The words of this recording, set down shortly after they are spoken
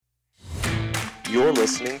You're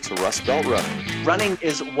listening to Rust Belt Running. Running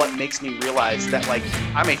is what makes me realize that, like,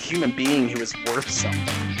 I'm a human being who is worth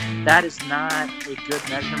something. That is not a good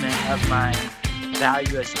measurement of my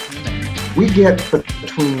value as a human. We get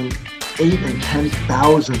between 8,000 and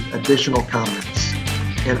 10,000 additional comments,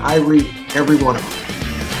 and I read every one of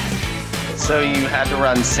them. So you had to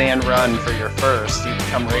run Sand Run for your first. You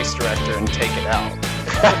become race director and take it out.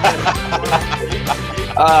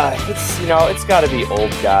 It's got to be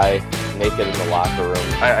old guy naked in the locker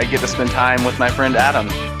room. I get to spend time with my friend Adam.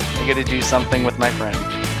 I get to do something with my friend.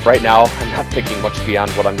 Right now, I'm not thinking much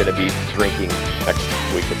beyond what I'm going to be drinking next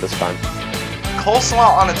week at this time.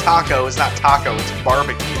 Coleslaw on a taco is not taco, it's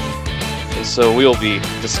barbecue. And so we will be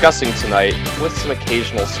discussing tonight with some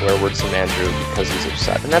occasional swear words from Andrew because he's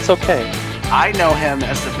upset, and that's okay. I know him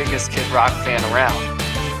as the biggest Kid Rock fan around.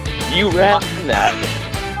 You ran that.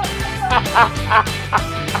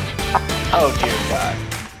 Oh, dear God.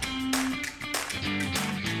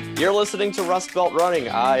 You're listening to Rust Belt Running.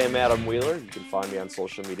 I am Adam Wheeler. You can find me on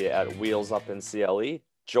social media at WheelsUpInCLE.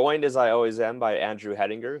 Joined, as I always am, by Andrew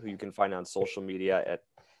Hettinger, who you can find on social media at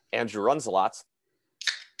Andrew Runs a Lot.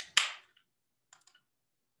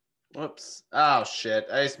 Whoops. Oh, shit.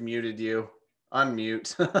 I just muted you.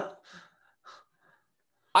 Unmute.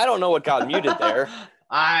 I don't know what got muted there.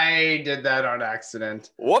 I did that on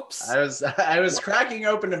accident. Whoops. I was cracking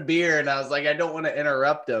open a beer, and I was like, I don't want to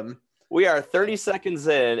interrupt him. We are 30 seconds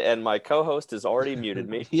in, and my co-host has already muted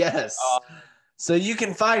me. Yes. So you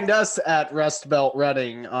can find us at Rust Belt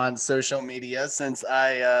Running on social media. Since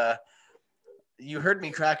you heard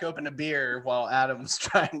me crack open a beer while Adam was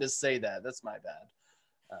trying to say that. That's my bad.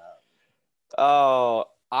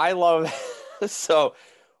 I love so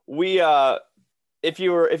we if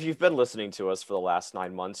you've been listening to us for the last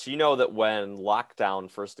 9 months, you know that when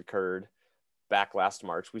lockdown first occurred back last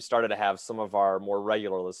March, we started to have some of our more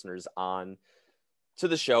regular listeners on to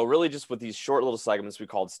the show, really just with these short little segments we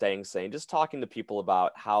called Staying Sane, just talking to people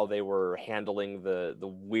about how they were handling the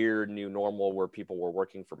weird new normal where people were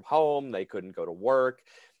working from home, they couldn't go to work.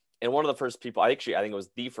 And one of the first people, I think it was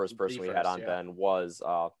the first person we had on then was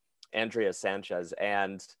Andrea Sanchez.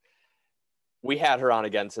 And we had her on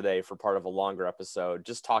again today for part of a longer episode,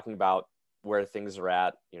 just talking about where things are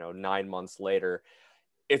at, 9 months later.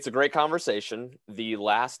 It's a great conversation. The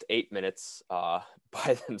last 8 minutes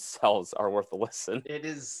by themselves are worth a listen. It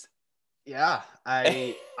is. Yeah.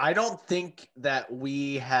 I don't think that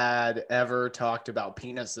we had ever talked about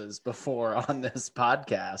penises before on this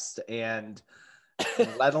podcast, and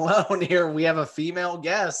let alone here we have a female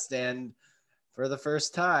guest, and for the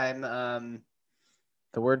first time,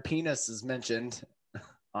 the word penis is mentioned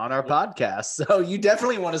on our podcast. So you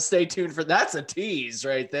definitely want to stay tuned for that's a tease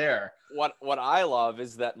right there. What I love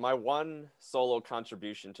is that my one solo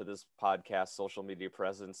contribution to this podcast social media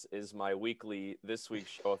presence is my weekly This Week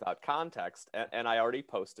Show Without Context, and I already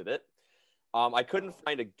posted it. I couldn't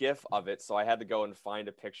find a GIF of it, so I had to go and find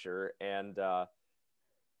a picture, and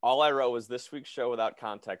all I wrote was This Week's Show Without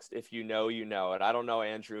Context. If you know, you know. And I don't know,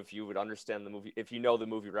 Andrew, if you would understand the movie, if you know the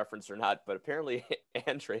movie reference or not, but apparently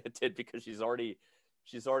Andrea did because she's already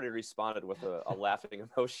responded with a laughing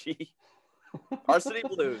emoji. Varsity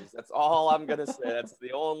Blues. That's all I'm gonna say. That's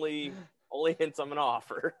the only hint I'm gonna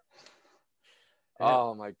offer.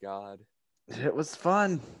 Oh my God. It was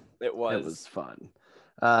fun. It was fun.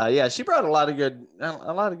 Yeah, she brought a lot of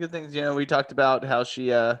good things. We talked about how she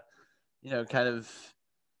kind of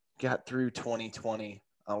got through 2020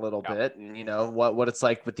 a little bit, and what it's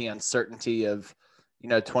like with the uncertainty of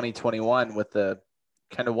 2021, with the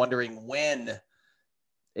kind of wondering when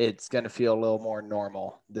it's going to feel a little more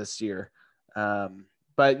normal this year.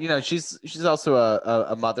 But she's also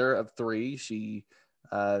a mother of 3. She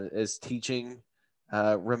is teaching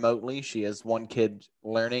remotely. She has one kid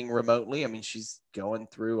learning remotely. I mean, she's going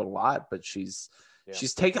through a lot, but she's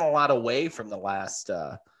taken a lot away from the last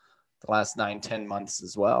 9-10 months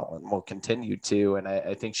as well, and will continue to. And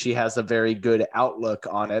I think she has a very good outlook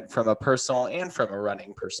on it from a personal and from a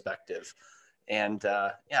running perspective. And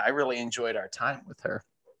I really enjoyed our time with her.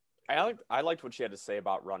 I liked what she had to say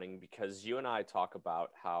about running, because you and I talk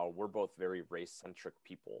about how we're both very race-centric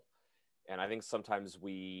people. And I think sometimes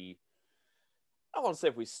I don't want to say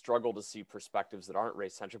if we struggle to see perspectives that aren't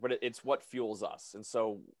race-centric, but it's what fuels us. And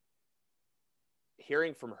so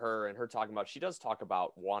hearing from her and her talking about, she does talk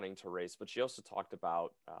about wanting to race, but she also talked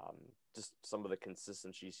about just some of the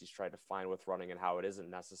consistency she's tried to find with running, and how it isn't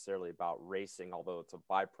necessarily about racing, although it's a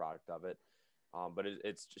byproduct of it. But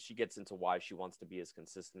it's she gets into why she wants to be as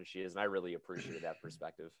consistent as she is, and I really appreciated that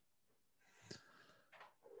perspective.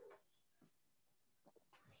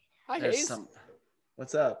 Hi, Hayes.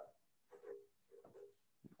 What's up?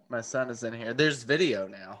 My son is in here. There's video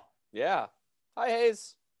now. Yeah. Hi,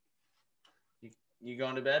 Hayes. You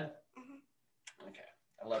going to bed? Mm-hmm. Okay.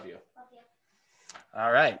 I love you. Love you.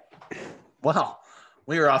 All right. Well,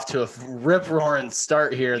 we were off to a rip-roaring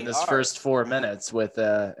start here in this first 4 minutes with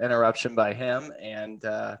interruption by him and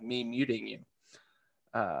me muting you.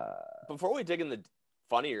 Before we dig in the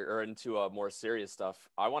funnier or into more serious stuff,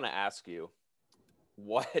 I want to ask you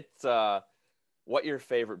what your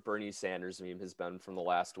favorite Bernie Sanders meme has been from the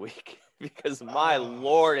last week, because my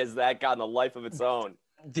Lord, has that gotten a life of its own.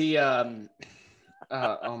 The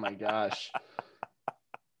oh my gosh.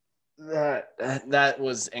 That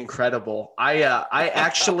was incredible. I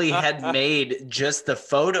actually had made just the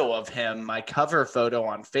photo of him, my cover photo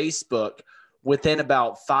on Facebook, within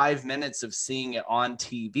about 5 minutes of seeing it on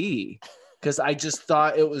TV, because I just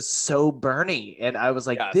thought it was so Bernie, and I was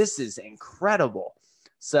like, Yes. This is incredible.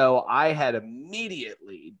 So I had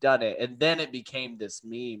immediately done it, and then it became this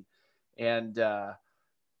meme, and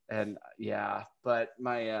yeah. But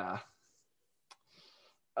my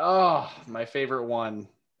my favorite one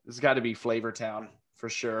has got to be Flavortown for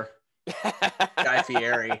sure. Guy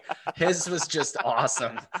Fieri. His was just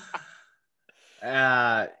awesome.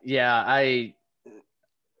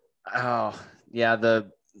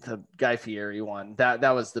 The Guy Fieri one. That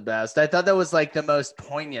was the best. I thought that was like the most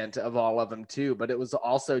poignant of all of them too, but it was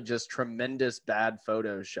also just tremendous bad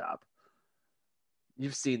Photoshop.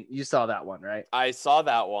 You saw that one, right? I saw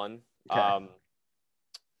that one. Okay.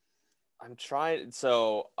 I'm trying.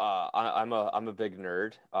 So I'm a big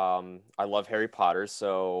nerd. I love Harry Potter.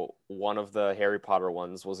 So one of the Harry Potter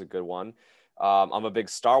ones was a good one. I'm a big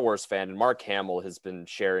Star Wars fan, and Mark Hamill has been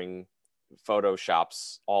sharing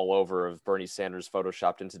Photoshops all over of Bernie Sanders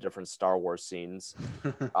photoshopped into different Star Wars scenes.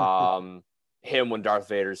 Him when Darth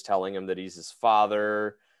Vader's telling him that he's his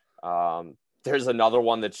father. There's another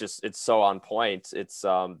one that's just, it's so on point. It's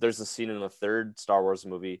there's a scene in the third Star Wars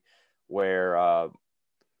movie where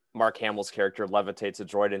Mark Hamill's character levitates a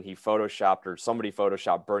droid, and somebody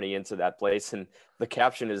photoshopped Bernie into that place. And the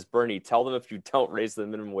caption is, Bernie, tell them if you don't raise the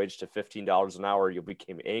minimum wage to $15 an hour, you'll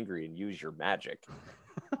become angry and use your magic,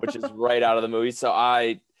 which is right out of the movie. So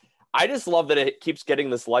I just love that it keeps getting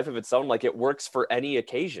this life of its own. Like, it works for any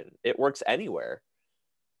occasion. It works anywhere.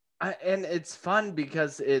 And it's fun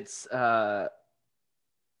because it's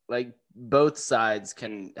like both sides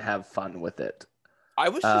can have fun with it. I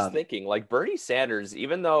was just thinking, like, Bernie Sanders,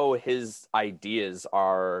 even though his ideas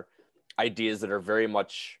are ideas that are very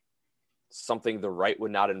much something the right would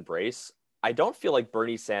not embrace, I don't feel like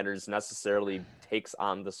Bernie Sanders necessarily takes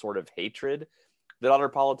on the sort of hatred that other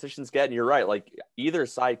politicians get. And you're right, like, either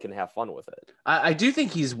side can have fun with it. I do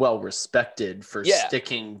think he's well respected for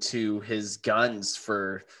sticking to his guns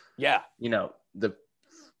for, the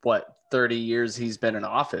 30 years he's been in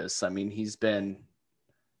office. I mean,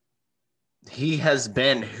 he has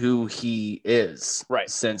been who he is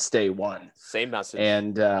since day one. Same message.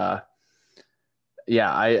 And I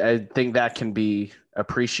think that can be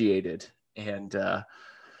appreciated. And I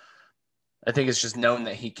think it's just known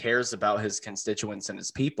that he cares about his constituents and his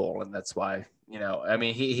people. And that's why,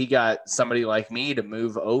 he got somebody like me to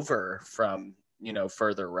move over from,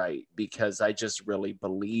 further right, because I just really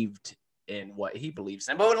believed in what he believes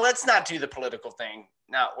in. But let's not do the political thing.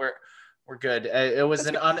 No, we're good. It was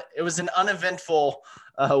an uneventful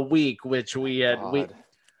week, which we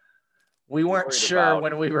weren't sure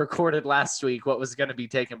when we recorded last week what was going to be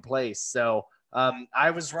taking place. So I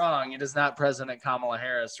was wrong. It is not President Kamala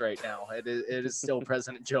Harris right now. It is still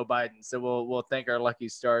President Joe Biden. So we'll thank our lucky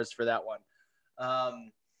stars for that one. I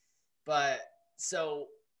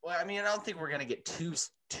don't think we're going to get too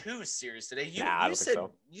serious today.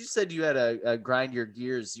 You said you had a grind your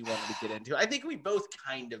gears you wanted to get into. I think we both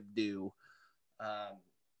kind of do.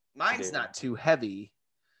 Mine's not too heavy,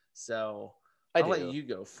 so I'll let you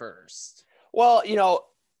go first. Well,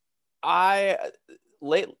 I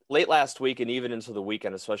late last week and even into the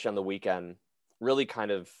weekend, especially on the weekend, really kind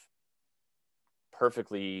of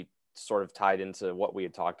perfectly sort of tied into what we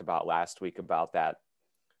had talked about last week about that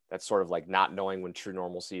sort of like not knowing when true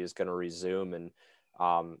normalcy is going to resume. And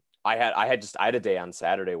I had a day on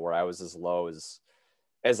Saturday where I was as low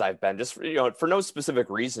as I've been, just for no specific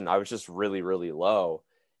reason. I was just really, really low.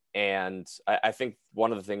 And I think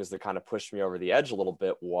one of the things that kind of pushed me over the edge a little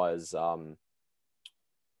bit was,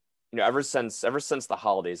 ever since the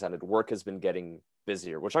holidays ended, work has been getting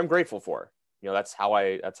busier, which I'm grateful for. That's how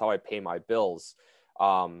I pay my bills.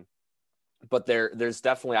 But there's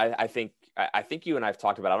definitely, I think you and I've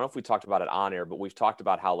talked about, I don't know if we talked about it on air, but we've talked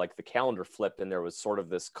about how, like, the calendar flipped and there was sort of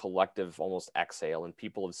this collective almost exhale, and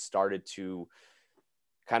people have started to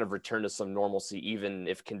kind of return to some normalcy, even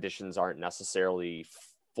if conditions aren't necessarily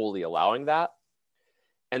fully allowing that.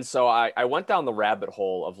 And so I went down the rabbit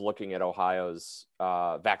hole of looking at Ohio's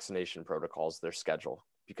vaccination protocols, their schedule,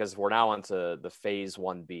 because we're now onto the phase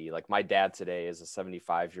 1B. Like my dad today is a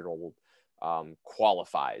 75-year-old,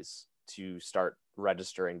 qualifies to start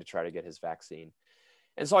registering to try to get his vaccine.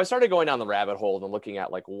 And so I started going down the rabbit hole and looking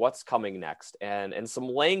at like what's coming next. And some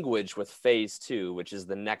language with phase 2, which is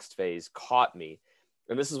the next phase, caught me.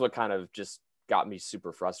 And this is what kind of just got me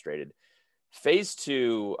super frustrated. Phase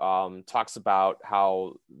 2 talks about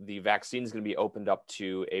how the vaccine is going to be opened up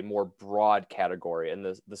to a more broad category. And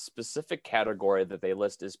the specific category that they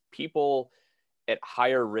list is people at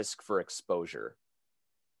higher risk for exposure.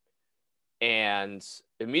 And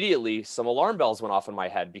immediately some alarm bells went off in my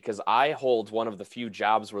head, because I hold one of the few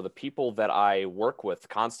jobs where the people that I work with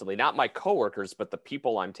constantly, not my coworkers, but the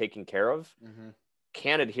people I'm taking care of,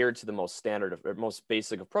 can't adhere to the most standard or most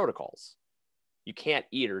basic of protocols. You can't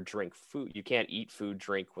eat or drink food. You can't eat, food,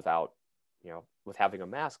 drink without, with having a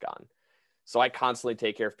mask on. So I constantly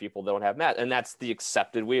take care of people that don't have masks, and that's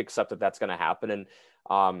we accept that that's going to happen.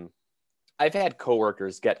 And I've had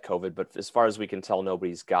coworkers get COVID, but as far as we can tell,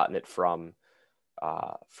 nobody's gotten it from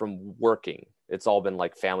working. It's all been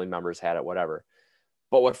like family members had it, whatever.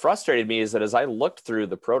 But what frustrated me is that as I looked through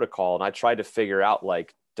the protocol and I tried to figure out,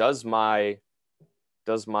 like, does my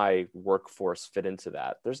workforce fit into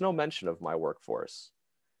that? There's no mention of my workforce.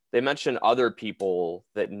 They mention other people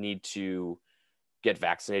that need to get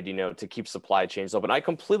vaccinated, to keep supply chains open. I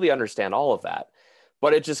completely understand all of that,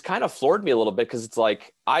 but it just kind of floored me a little bit, because it's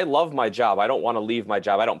like, I love my job. I don't want to leave my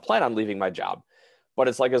job. I don't plan on leaving my job, but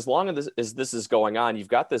it's like, as long as this is going on, you've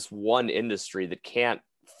got this one industry that can't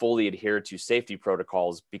fully adhere to safety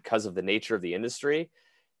protocols because of the nature of the industry.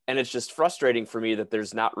 And it's just frustrating for me that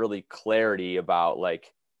there's not really clarity about,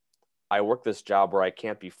 like, I work this job where I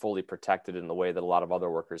can't be fully protected in the way that a lot of other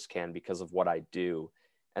workers can because of what I do.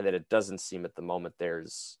 And that it doesn't seem at the moment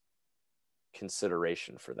there's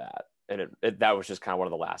consideration for that. And that was just kind of one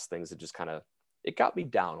of the last things that just kind of, it got me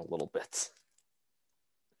down a little bit.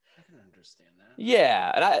 I can understand that.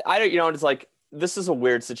 Yeah. And I it's like, this is a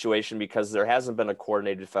weird situation because there hasn't been a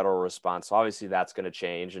coordinated federal response. So obviously that's going to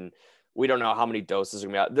change. And we don't know how many doses are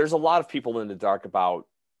going to be out. There's a lot of people in the dark about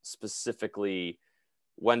specifically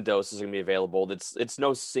when doses are going to be available. It's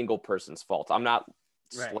no single person's fault. I'm not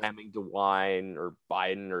slamming DeWine or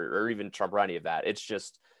Biden or even Trump or any of that. It's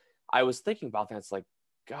just, I was thinking about that. It's like,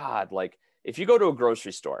 God, like, if you go to a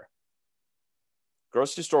grocery store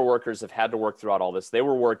workers have had to work throughout all this. They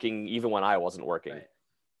were working even when I wasn't working. Right.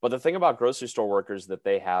 But the thing about grocery store workers that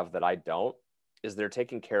they have that I don't is they're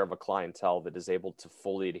taking care of a clientele that is able to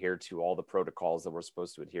fully adhere to all the protocols that we're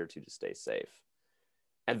supposed to adhere to stay safe.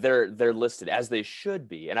 And they're listed as they should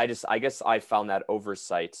be. And I guess I found that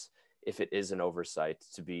oversight, if it is an oversight,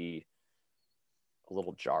 to be a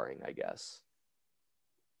little jarring, I guess.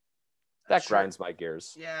 That grinds my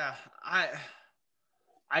gears. Yeah, I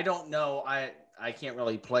don't know. I can't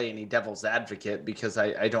really play any devil's advocate because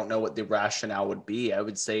I don't know what the rationale would be. I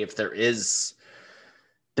would say if there is,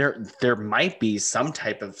 there might be some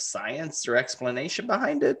type of science or explanation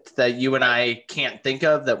behind it that you and I can't think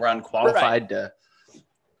of, that we're unqualified to.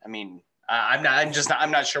 I mean, I'm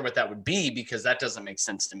not sure what that would be, because that doesn't make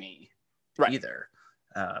sense to me either.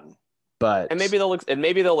 But maybe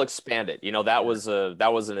they'll expand it. That was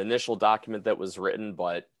an initial document that was written,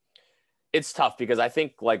 but it's tough because I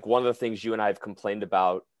think, like, one of the things you and I have complained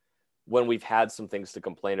about when we've had some things to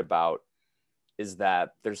complain about is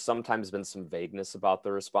that there's sometimes been some vagueness about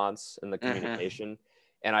the response and the communication.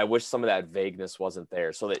 And I wish some of that vagueness wasn't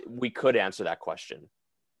there so that we could answer that question.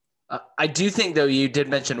 I do think, though, you did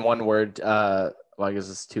mention one word. Well, I guess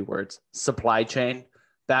it's two words: supply chain.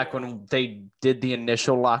 Back when they did the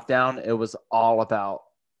initial lockdown, it was all about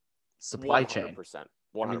supply 100%, chain. 100%.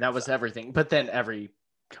 I mean, that was everything. But then every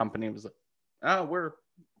company was like, "Oh, we're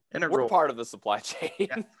integral. We're part of the supply chain."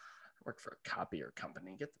 Yeah. I work for a copier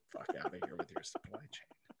company. Get the fuck out of here with your supply chain.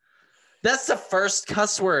 That's the first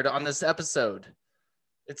cuss word on this episode.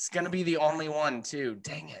 It's gonna be the only one, too.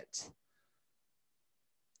 Dang it.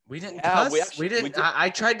 We didn't cuss. We didn't. I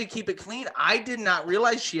tried to keep it clean. I did not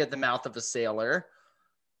realize she had the mouth of a sailor.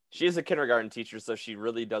 She is a kindergarten teacher, so she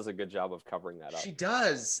really does a good job of covering that up. She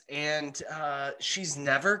does. And she's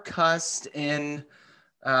never cussed in,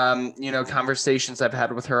 conversations I've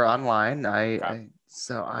had with her online. I don't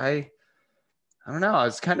know. I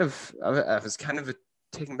was kind of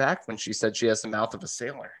taken back when she said she has the mouth of a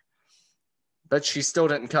sailor. But she still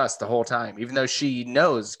didn't cuss the whole time, even though she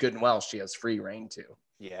knows good and well she has free reign to.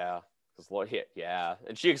 Yeah. Yeah.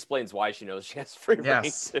 And she explains why she knows she has free reign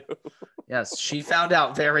too. Yes. She found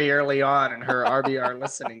out very early on in her RBR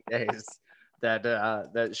listening days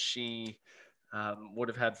that she would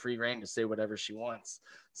have had free reign to say whatever she wants.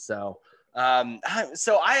 So I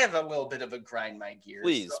have a little bit of a grind my gears.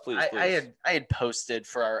 Please. I had posted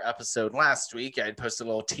for our episode last week. I had posted a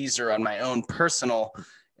little teaser on my own personal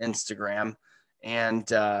Instagram,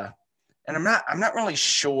 and I'm not really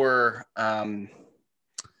sure.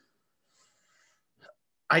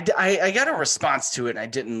 I got a response to it,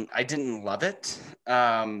 and I didn't love it.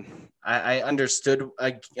 I understood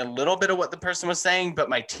a little bit of what the person was saying, but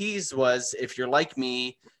my tease was, if you're like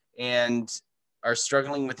me and are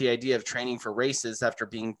struggling with the idea of training for races after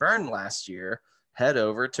being burned last year, head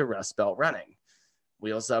over to Rust Belt Running.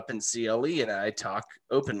 Wheels Up and CLE and I talk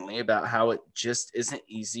openly about how it just isn't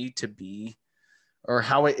easy to be, or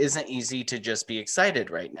how it isn't easy to just be excited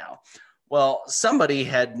right now. Well, somebody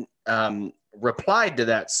had replied to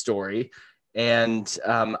that story, and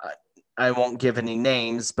I won't give any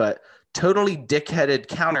names, but totally dickheaded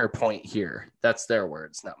counterpoint here. That's their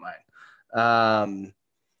words, not mine.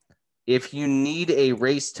 If you need a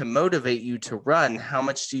race to motivate you to run, how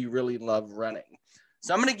much do you really love running?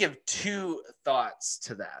 So I'm going to give two thoughts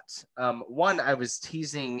to that. One, I was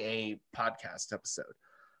teasing a podcast episode.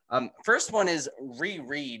 First one is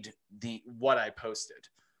reread what I posted,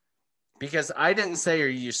 because I didn't say, are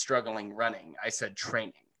you struggling running? I said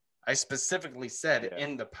training. I specifically said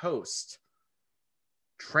in the post,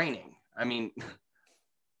 training. I mean,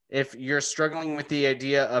 if you're struggling with the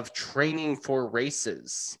idea of training for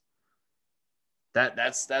races,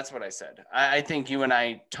 that's what I said. I think you and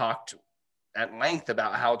I talked at length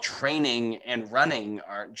about how training and running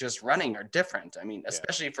are different. I mean,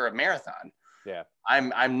 especially for a marathon. Yeah.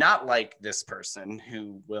 I'm not like this person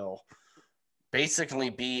who will basically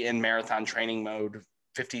be in marathon training mode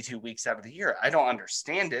 52 weeks out of the year. I don't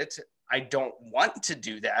understand it. I don't want to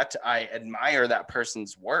do that. I admire that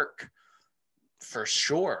person's work for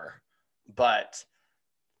sure, but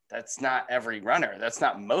that's not every runner. That's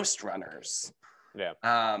not most runners. Yeah.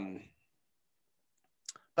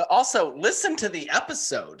 But also listen to the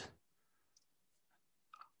episode,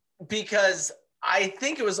 because I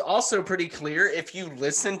think it was also pretty clear, if you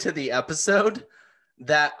listen to the episode,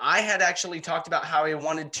 that I had actually talked about how I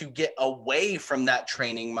wanted to get away from that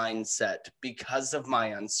training mindset because of my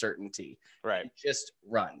uncertainty. Right. And just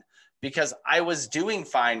run, because I was doing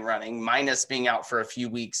fine running, minus being out for a few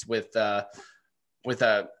weeks with a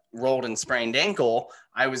rolled and sprained ankle.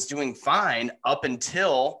 I was doing fine up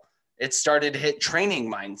until it started to hit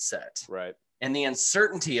training mindset. Right. And the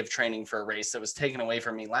uncertainty of training for a race that was taken away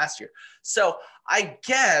from me last year. So I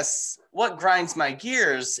guess what grinds my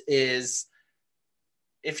gears is,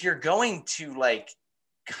 if you're going to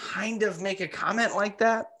kind of make a comment like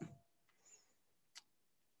that,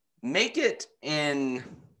 make it in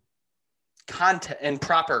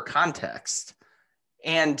proper context.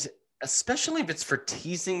 And especially if it's for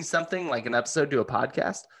teasing something like an episode to a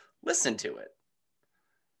podcast, listen to it,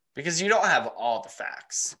 because you don't have all the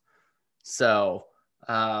facts. So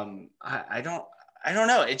I don't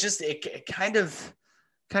know. It kind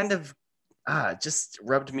of just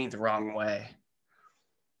rubbed me the wrong way.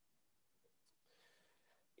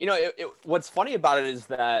 You know, what's funny about it is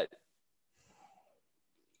that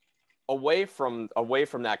away from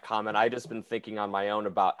that comment, I just been thinking on my own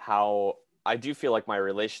about how I do feel like my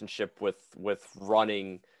relationship with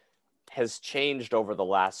running has changed over the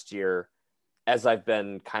last year, as I've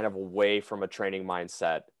been kind of away from a training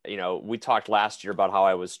mindset. You know, we talked last year about how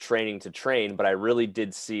I was training to train, but I really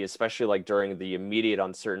did see, especially during the immediate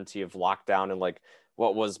uncertainty of lockdown and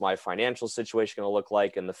what was my financial situation going to look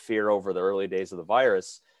like, and the fear over the early days of the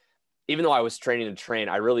virus. Even though I was training to train,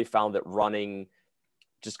 I really found that running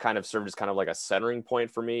just kind of served as kind of like a centering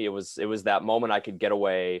point for me. It was that moment I could get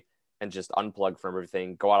away and just unplug from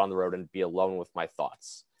everything, go out on the road and be alone with my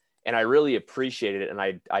thoughts. And I really appreciated it. And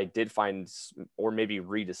I did find, or maybe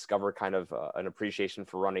rediscover, kind of an appreciation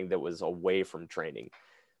for running that was away from training.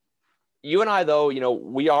 You and I, though, you know,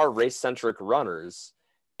 we are race-centric runners,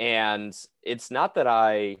 and it's not that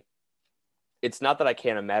I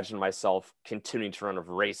can't imagine myself continuing to run if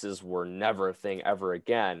races were never a thing ever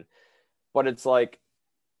again. But it's like,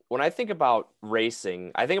 when I think about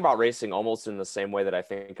racing, I think about racing almost in the same way that I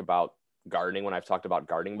think about gardening when I've talked about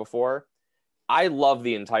gardening before. I love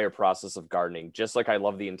the entire process of gardening, just like I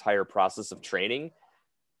love the entire process of training.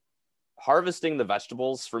 Harvesting the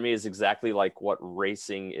vegetables for me is exactly like what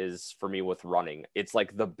racing is for me with running. It's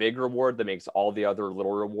like the big reward that makes all the other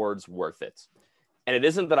little rewards worth it. And it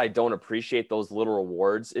isn't that I don't appreciate those little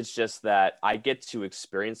rewards. It's just that I get to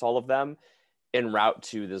experience all of them en route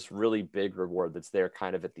to this really big reward that's there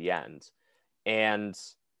kind of at the end. And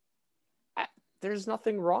there's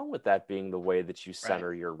nothing wrong with that being the way that you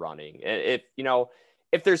center your running.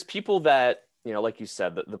 If there's people that, like you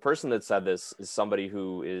said, the person that said this is somebody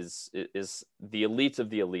who is the elite of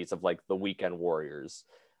the elites of like the weekend warriors,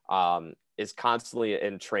 is constantly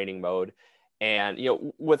in training mode. And,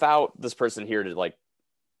 without this person here to like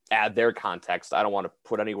add their context, I don't want to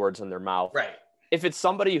put any words in their mouth. Right. If it's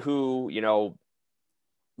somebody who,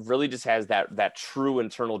 really just has that true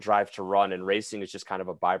internal drive to run, and racing is just kind of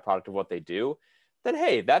a byproduct of what they do, then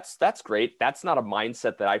hey, that's great. That's not a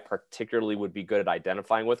mindset that I particularly would be good at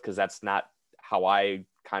identifying with, because that's not how I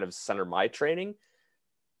kind of center my training.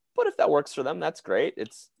 But if that works for them, that's great.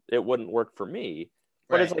 It wouldn't work for me.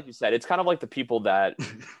 But It's like you said, it's kind of like the people that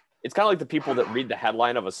read the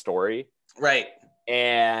headline of a story, right,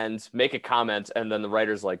 and make a comment, and then the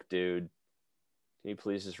writer's like, dude, can you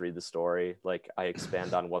please just read the story? Like, I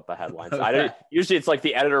expand on what the headlines. Usually it's like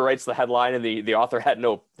the editor writes the headline and the author had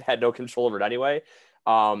no control over it anyway.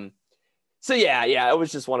 So yeah, it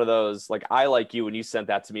was just one of those, like, I, like you, when you sent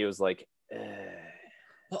that to me, it was like,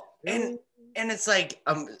 well, and it's like,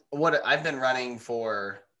 what I've been running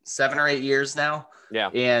for 7 or 8 years now. Yeah.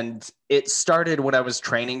 And it started when I was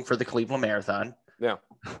training for the Cleveland Marathon. Yeah.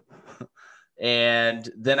 And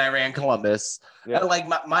then I ran Columbus. Yeah. And like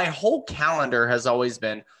my whole calendar has always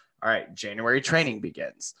been, all right, January training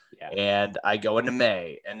begins. Yeah. And I go into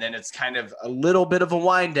May. And then it's kind of a little bit of a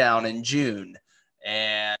wind down in June.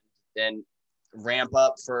 And then ramp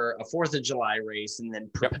up for a 4th of July race, and then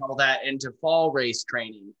propel that into fall race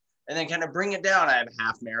training. And then kind of bring it down. I have a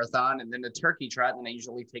half marathon and then a turkey trot. And I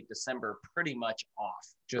usually take December pretty much off,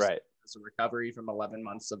 just as a recovery from 11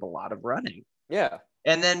 months of a lot of running. Yeah.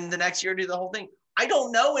 And then the next year do the whole thing. I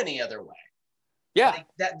don't know any other way. Yeah. Like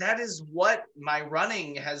that is what my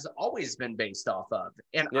running has always been based off of.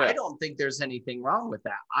 And I don't think there's anything wrong with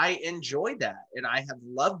that. I enjoy that. And I have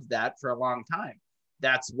loved that for a long time.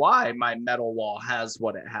 That's why my medal wall has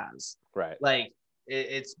what it has. Right. Like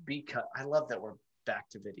it's because I love that we're back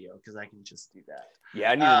to video, because I can just do that.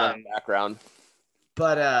 Yeah, I need another background.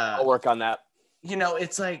 But I'll work on that.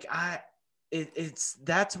 It's like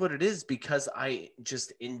that's what it is, because I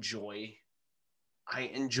just enjoy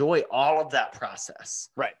all of that process.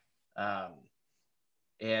 Right.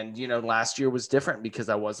 And last year was different because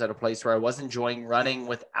I was at a place where I was enjoying running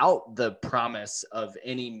without the promise of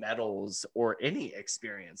any medals or any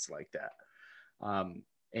experience like that.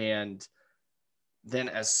 And then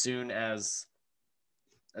as soon as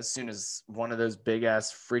one of those big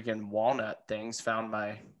ass freaking walnut things found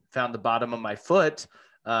the bottom of my foot,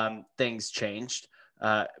 things changed.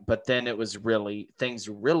 But then things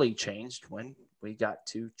really changed when we got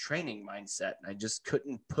to training mindset, and I just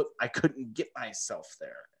couldn't get myself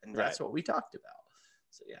there. And that's what we talked about.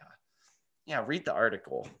 So yeah, read the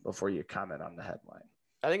article before you comment on the headline.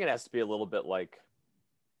 I think it has to be a little bit like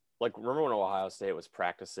remember when Ohio State was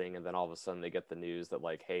practicing, and then all of a sudden they get the news that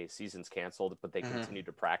like, hey, season's canceled, but they continue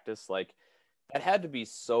to practice. Like, that had to be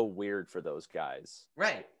so weird for those guys.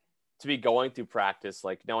 Right. To be going through practice,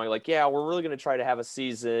 like knowing like, yeah, we're really going to try to have a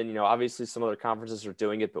season. Obviously some other conferences are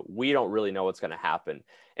doing it, but we don't really know what's going to happen.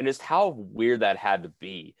 And just how weird that had to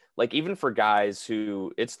be. Like, even for guys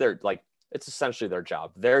who it's essentially their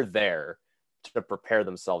job. They're there to prepare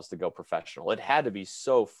themselves to go professional. It had to be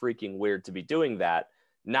so freaking weird to be doing that,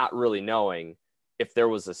 not really knowing if there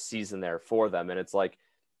was a season there for them. And it's like,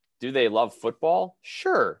 do they love football?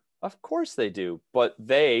 Sure. Of course they do. But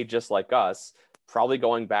they, just like us, probably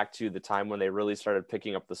going back to the time when they really started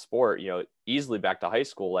picking up the sport, easily back to high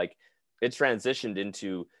school, like it transitioned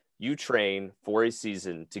into you train for a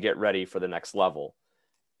season to get ready for the next level.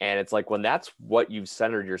 And it's like, when that's what you've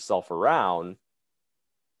centered yourself around,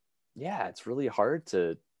 yeah, it's really hard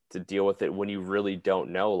to deal with it when you really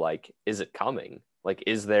don't know, like, is it coming? Like,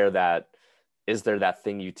 is there that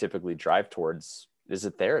thing you typically drive towards? Is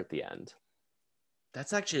it there at the end?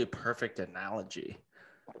 That's actually a perfect analogy.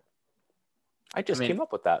 I came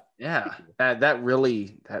up with that. Yeah, that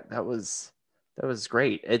was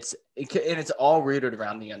great. It's all rooted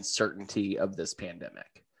around the uncertainty of this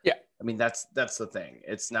pandemic. Yeah, I mean that's the thing.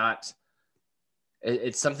 It's not.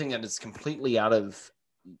 It's something that is completely out of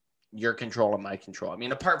your control and my control. I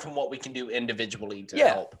mean, apart from what we can do individually to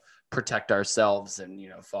help protect ourselves and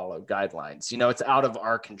follow guidelines. It's out of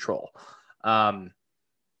our control. And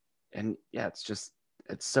yeah, it's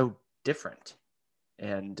so different.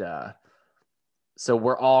 And so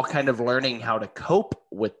we're all kind of learning how to cope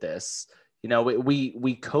with this.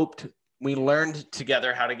 We coped, we learned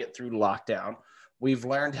together how to get through lockdown. We've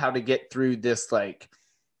learned how to get through this like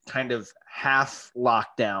kind of half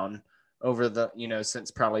lockdown over the,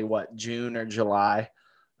 since probably June or July.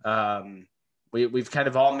 we've kind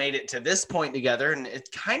of all made it to this point together, and it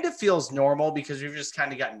kind of feels normal because we've just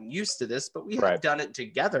kind of gotten used to this, but we have done it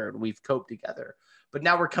together and we've coped together. But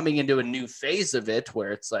now we're coming into a new phase of it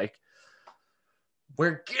where it's like,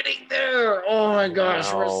 we're getting there. Oh my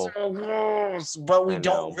gosh, we're so close, but we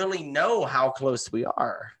don't really know how close we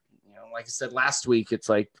are. You know, like I said last week, it's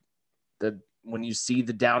like when you see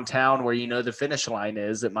the downtown where you know the finish line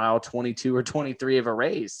is at mile 22 or 23 of a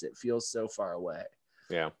race, it feels so far away.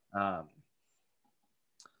 Yeah. But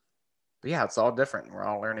yeah, it's all different. We're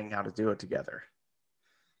all learning how to do it together.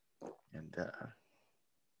 And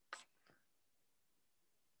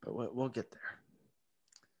but we'll get there.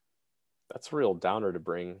 That's a real downer to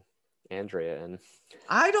bring Andrea in.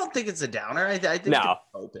 I don't think it's a downer. I think there's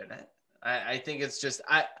hope in it. I think it's just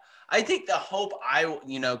I think the hope I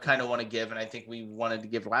kind of want to give, and I think we wanted to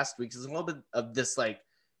give last week, is a little bit of this, like,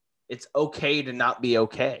 it's okay to not be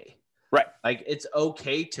okay. Right. Like, it's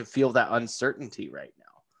okay to feel that uncertainty right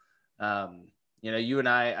now. You and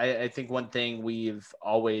I think one thing we've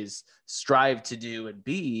always strived to do and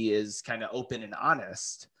be is kind of open and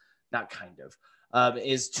honest, not kind of,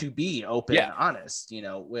 is to be open and honest,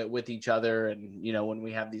 with each other. And, when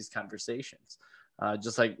we have these conversations,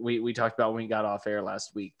 just like we talked about when we got off air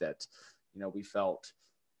last week, that, we felt,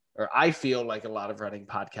 or I feel like a lot of running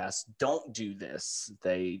podcasts don't do this.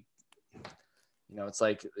 They, it's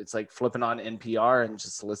like flipping on NPR and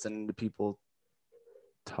just listening to people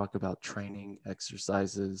talk about training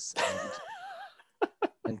exercises.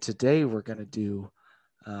 And today we're going to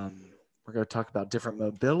talk about different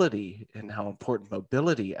mobility and how important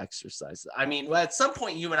mobility exercises. I mean, well, at some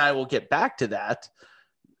point you and I will get back to that.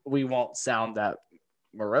 We won't sound that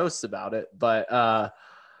morose about it, but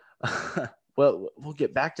well, we'll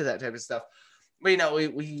get back to that type of stuff. But,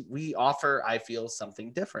 we offer, I feel,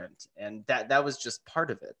 something different. And that was just part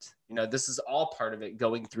of it. This is all part of it,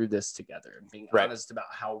 going through this together and being honest about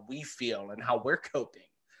how we feel and how we're coping.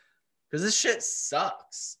 Because this shit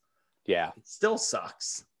sucks. Yeah. It still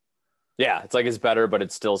sucks. Yeah. It's like, it's better, but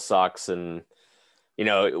it still sucks. And,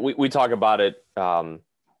 we talk about it.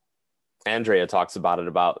 Andrea talks about it,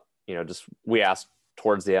 about, we asked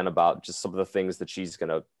towards the end about just some of the things that she's going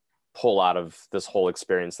to pull out of this whole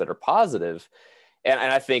experience that are positive. And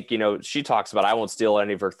I think, she talks about, I won't steal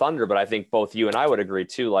any of her thunder, but I think both you and I would agree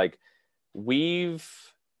too. Like, we've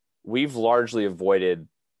largely avoided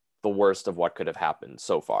the worst of what could have happened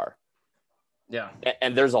so far. Yeah.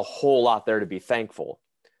 And there's a whole lot there to be thankful,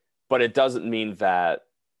 but it doesn't mean that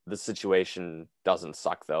the situation doesn't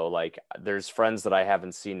suck though. Like, there's friends that I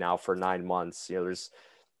haven't seen now for 9 months.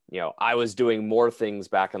 I was doing more things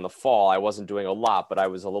back in the fall. I wasn't doing a lot, but I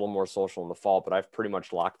was a little more social in the fall, but I've pretty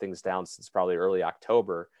much locked things down since probably early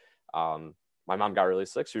October. My mom got really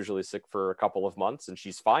sick. She was really sick for a couple of months, and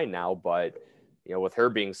she's fine now. But, with her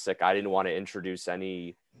being sick, I didn't want to introduce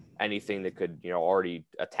anything that could, already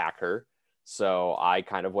attack her. So I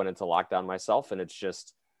kind of went into lockdown myself. And it's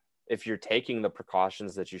just, if you're taking the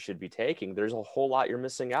precautions that you should be taking, there's a whole lot you're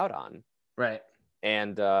missing out on. Right.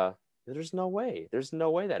 And, there's no way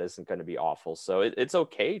that isn't going to be awful. So it's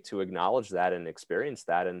okay to acknowledge that and experience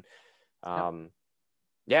that. And, I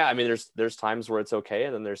mean, there's times where it's okay.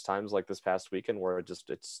 And then there's times like this past weekend where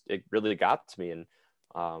it really got to me. And,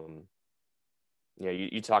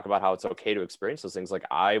 you talk about how it's okay to experience those things. Like,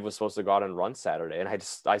 I was supposed to go out and run Saturday, and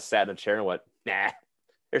I sat in a chair and went, nah,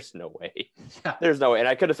 there's no way. Yeah. There's no way. And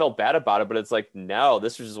I could have felt bad about it, but it's like, no,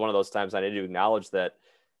 this was just one of those times I need to acknowledge that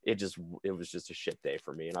it was just a shit day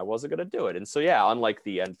for me, and I wasn't going to do it. And so, unlike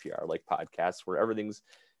the NPR podcasts where everything's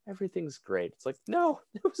great. It's like, no,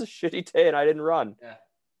 it was a shitty day and I didn't run,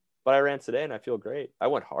 but I ran today and I feel great. I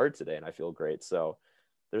went hard today and I feel great. So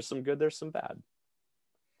there's some good, there's some bad.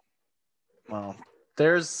 Well,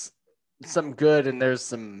 there's some good and there's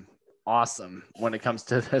some awesome when it comes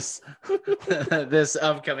to this this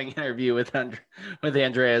upcoming interview with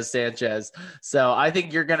Andrea Sanchez. So I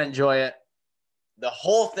think you're going to enjoy it, the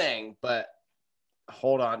whole thing, but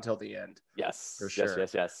hold on till the end. Yes, for sure.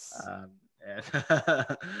 Yes.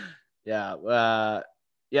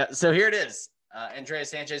 So here it is. Andrea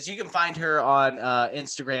Sanchez. You can find her on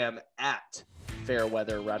Instagram at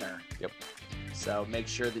Fairweather Runner. Yep. So make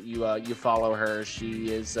sure that you follow her.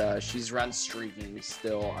 She's run streaking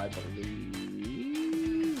still, I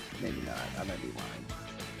believe. Maybe not. I might be lying,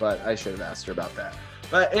 but I should have asked her about that.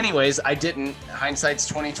 But anyways, I didn't. Hindsight's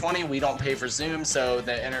 2020. We don't pay for Zoom, so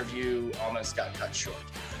the interview almost got cut short.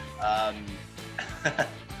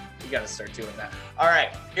 We got to start doing that. All right,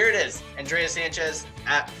 here it is. Andrea Sanchez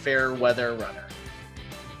at Fairweather Runner.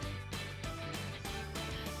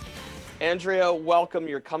 Andrea, welcome.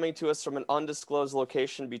 You're coming to us from an undisclosed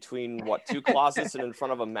location between two closets and in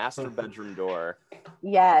front of a master bedroom door.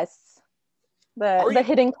 Yes. The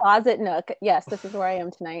hidden closet nook. Yes, this is where I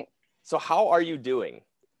am tonight. So how are you doing?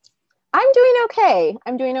 I'm doing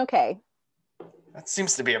okay. That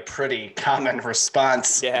seems to be a pretty common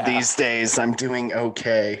response these days. I'm doing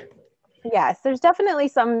okay. Yes, there's definitely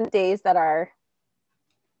some days that are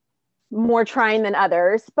more trying than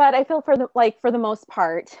others, but I feel for the most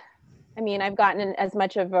part, I mean, I've gotten as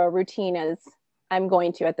much of a routine as I'm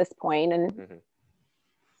going to at this point, and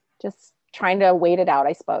just trying to wait it out,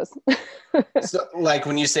 I suppose. So, like,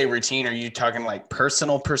 when you say routine, are you talking like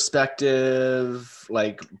personal perspective,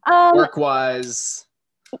 like work-wise?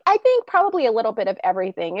 I think probably a little bit of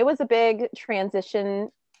everything. It was a big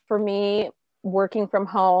transition for me, working from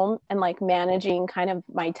home and like managing kind of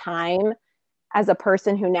my time as a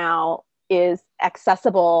person who now is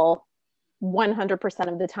accessible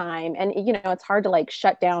 100% of the time. And, you know, it's hard to like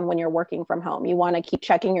shut down when you're working from home. You want to keep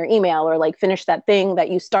checking your email or like finish that thing that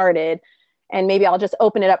you started. And maybe I'll just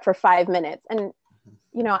open it up for 5 minutes. And,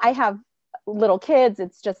 you know, I have little kids.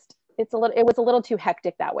 It was a little too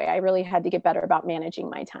hectic that way. I really had to get better about managing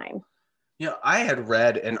my time. You know, I had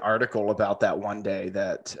read an article about that one day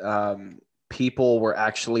that people were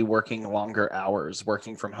actually working longer hours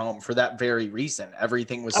working from home for that very reason.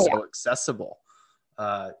 Everything was so accessible.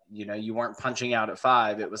 You know, you weren't punching out at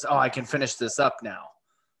 5. It was, I can finish this up now.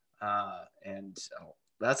 And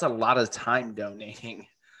that's a lot of time donating.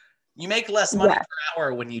 You make less money per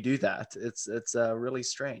hour when you do that. It's really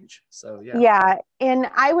strange. So, yeah. Yeah. And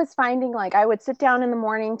I was finding like I would sit down in the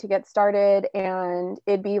morning to get started and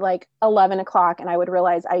it'd be like 11 o'clock and I would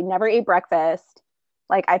realize I never ate breakfast.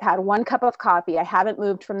 Like I've had 1 cup of coffee. I haven't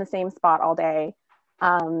moved from the same spot all day.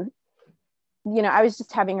 You know, I was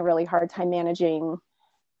just having a really hard time managing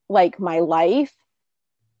like my life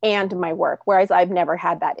and my work, whereas I've never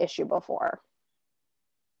had that issue before.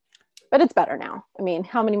 But it's better now. I mean,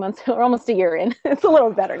 how many months? We're almost a year in. It's a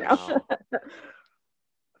little better now. It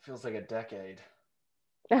feels like a decade.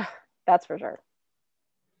 That's for sure.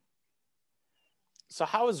 So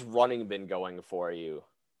how has running been going for you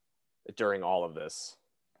during all of this?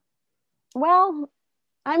 Well,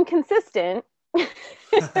 I'm consistent.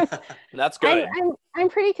 That's good. I'm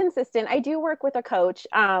pretty consistent. I do work with a coach,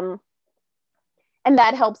 and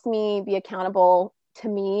that helps me be accountable to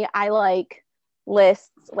me. I like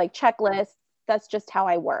lists, like checklists. That's just how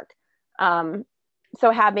I work.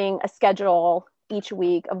 So having a schedule each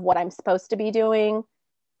week of what I'm supposed to be doing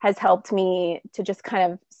has helped me to just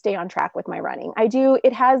kind of stay on track with my running. I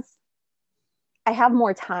have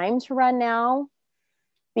more time to run now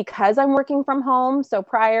because I'm working from home. So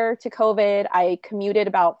prior to COVID, I commuted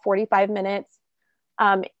about 45 minutes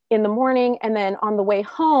in the morning. And then on the way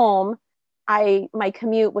home, my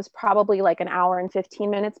commute was probably like an hour and 15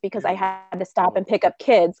 minutes because I had to stop and pick up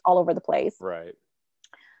kids all over the place. Right.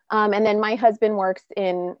 And then my husband works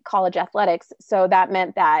in college athletics. So that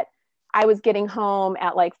meant that I was getting home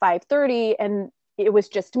at like 5:30 and it was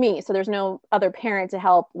just me. So there's no other parent to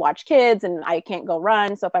help watch kids and I can't go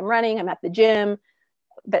run. So if I'm running, I'm at the gym,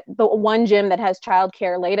 the one gym that has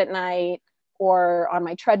childcare late at night or on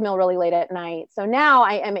my treadmill really late at night. So now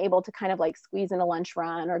I am able to kind of like squeeze in a lunch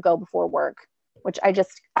run or go before work, which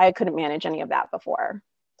I couldn't manage any of that before.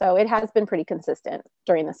 So it has been pretty consistent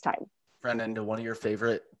during this time. Run into one of your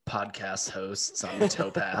favorite podcast hosts on the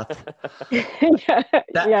towpath.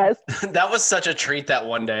 Yes. That was such a treat that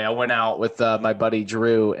one day. I went out with my buddy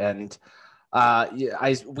Drew and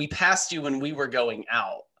we passed you when we were going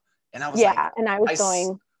out. And I was and I was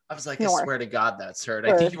going. I was like, north. I swewer to God, that's her.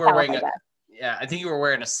 I think you were wearing I think you were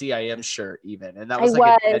wearing a CIM shirt even. And that was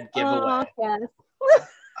a dead giveaway. Yes.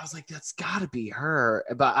 I was like, that's gotta be her.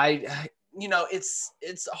 But I you know, it's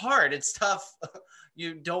hard. It's tough.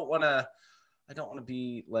 I don't want to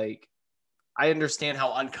be like, I understand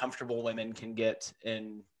how uncomfortable women can get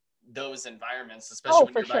in those environments, especially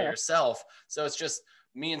when you're by yourself. So it's just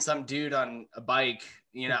me and some dude on a bike.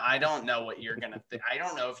 You know, I don't know what you're going to think. I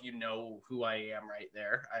don't know if you know who I am right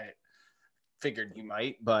there. I figured you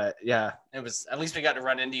might, but yeah, it was, at least we got to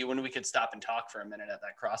run into you when we could stop and talk for a minute at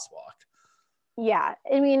that crosswalk. Yeah.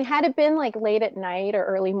 I mean, had it been like late at night or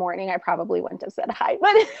early morning, I probably wouldn't have said hi,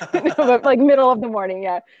 but like middle of the morning.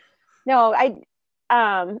 Yeah. No, that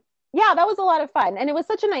was a lot of fun. And it was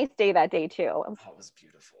such a nice day that day too. That was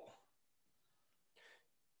beautiful.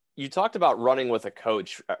 You talked about running with a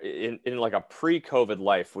coach in like a pre-COVID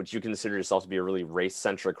life. Would you consider yourself to be a really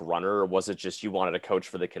race-centric runner, or was it just you wanted a coach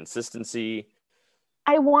for the consistency?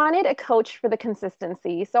 I wanted a coach for the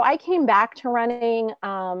consistency. So I came back to running,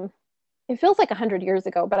 it feels like 100 years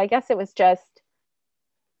ago, but I guess it was just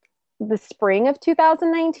the spring of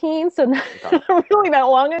 2019. So not Okay. really that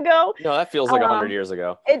long ago. No, that feels like 100 years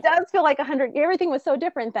ago. It does feel like 100. Everything was so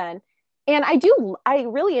different then. And I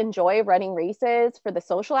really enjoy running races for the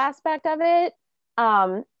social aspect of it.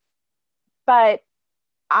 But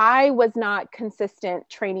I was not consistent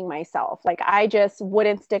training myself. Like I just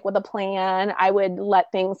wouldn't stick with a plan. I would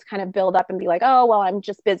let things kind of build up and be like, oh, well, I'm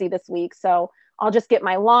just busy this week, so I'll just get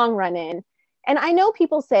my long run in. And I know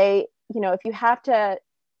people say, if you have to,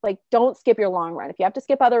 like, don't skip your long run. If you have to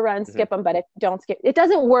skip other runs, skip them. But if don't skip, it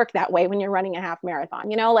doesn't work that way when you're running a half marathon.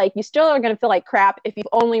 Like you still are going to feel like crap if you've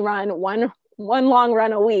only run one long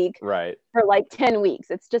run a week, right, for like 10 weeks.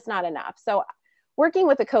 It's just not enough. So working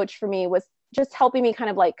with a coach for me was just helping me kind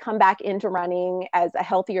of like come back into running as a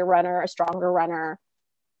healthier runner, a stronger runner.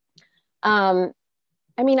 I'm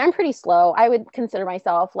pretty slow. I would consider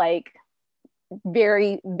myself like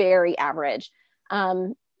very, very average.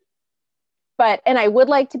 And I would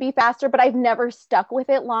like to be faster, but I've never stuck with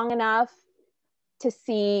it long enough to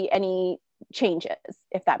see any changes,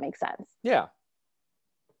 if that makes sense. Yeah.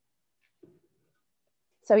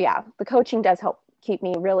 So yeah, the coaching does help keep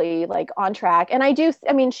me really like on track. And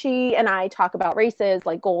she and I talk about races,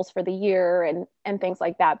 like goals for the year and things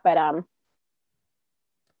like that. But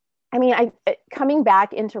coming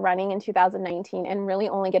back into running in 2019 and really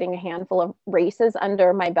only getting a handful of races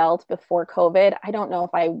under my belt before COVID, I don't know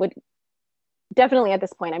if I would. Definitely at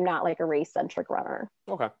this point, I'm not like a race centric runner.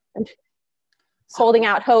 Okay. I'm holding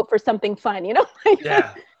out hope for something fun,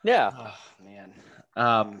 Yeah. Yeah. Oh man.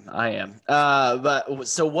 I am. But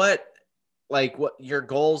so what your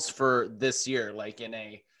goals for this year, like in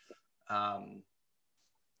a,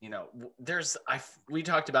 we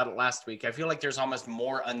talked about it last week. I feel like there's almost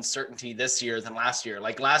more uncertainty this year than last year.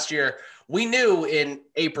 Like last year, we knew in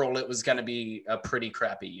April it was going to be a pretty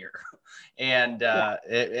crappy year. And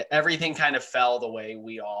everything kind of fell the way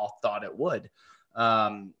we all thought it would.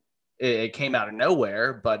 It came out of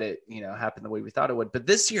nowhere, but it, happened the way we thought it would. But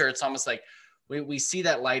this year, it's almost like we see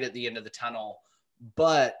that light at the end of the tunnel,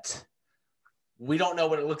 but we don't know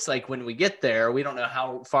what it looks like when we get there. We don't know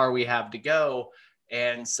how far we have to go.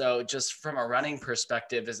 And so just from a running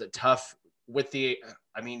perspective, is it tough with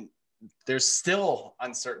there's still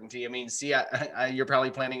uncertainty. You're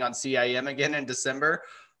probably planning on CIM again in December,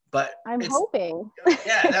 but I'm hoping.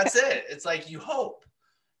 Yeah, that's it. It's like you hope.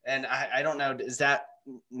 And I don't know, is that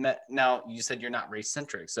now you said you're not race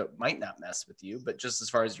centric, so it might not mess with you, but just as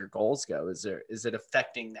far as your goals go, is it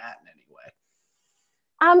affecting that in any way?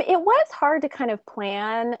 It was hard to kind of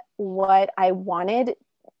plan what I wanted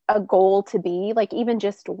a goal to be, like even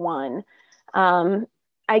just one.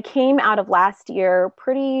 I came out of last year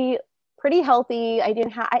pretty healthy. I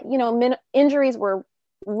didn't have, injuries were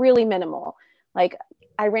really minimal. Like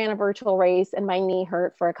I ran a virtual race and my knee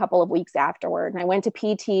hurt for a couple of weeks afterward. And I went to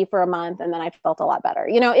PT for a month and then I felt a lot better.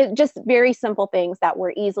 It just very simple things that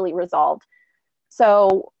were easily resolved.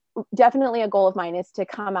 So definitely a goal of mine is to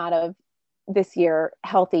come out of this year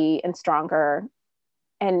healthy and stronger.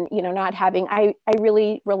 And, not having, I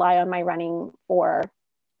really rely on my running for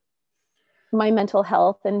my mental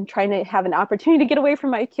health and trying to have an opportunity to get away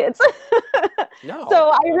from my kids. No. So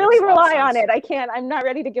I really rely on it. I'm not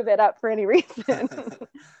ready to give it up for any reason.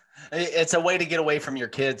 It's a way to get away from your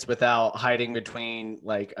kids without hiding between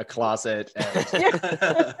like a closet.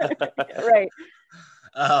 Right.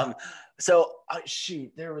 So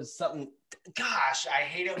shoot, there was something, gosh, I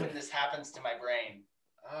hate it when this happens to my brain.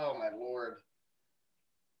 Oh my Lord.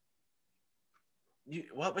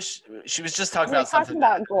 She was just talking about something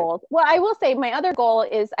about goals. Well, I will say my other goal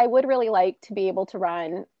is I would really like to be able to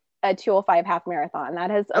run a 2:05 half marathon. That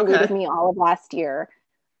has eluded me all of last year.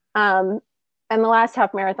 And the last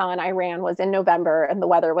half marathon I ran was in November and the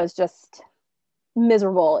weather was just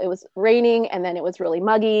miserable. It was raining and then it was really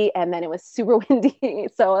muggy and then it was super windy.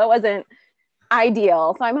 So it wasn't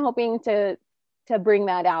ideal. So I'm hoping to bring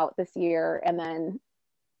that out this year and then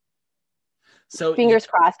fingers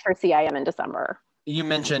crossed for CIM in December. You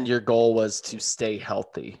mentioned your goal was to stay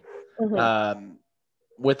healthy. Mm-hmm.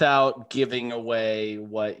 Without giving away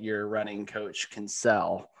what your running coach can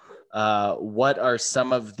sell. What are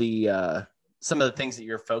some of the things that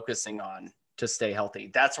you're focusing on to stay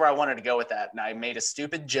healthy? That's where I wanted to go with that. And I made a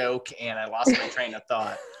stupid joke and I lost my train of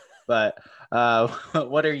thought, but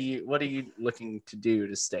what are you looking to do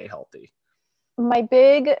to stay healthy? My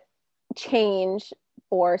big change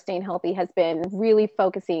for staying healthy has been really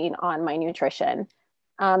focusing on my nutrition,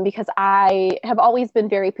 because I have always been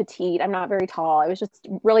very petite. I'm not very tall. I was just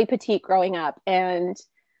really petite growing up and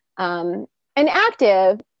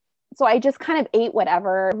active. So I just kind of ate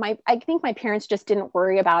whatever. I think my parents just didn't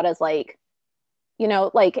worry about as like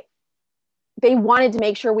they wanted to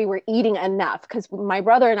make sure we were eating enough because my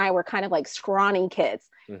brother and I were kind of like scrawny kids.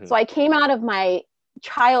 Mhm. So I came out of my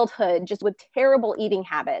childhood just with terrible eating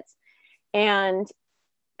habits. And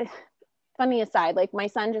funny aside, like my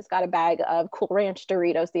son just got a bag of Cool Ranch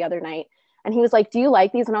Doritos the other night. And he was like, do you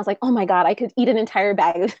like these? And I was like, oh my God, I could eat an entire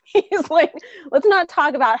bag of these. Like, let's not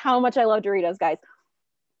talk about how much I love Doritos, guys.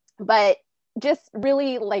 But just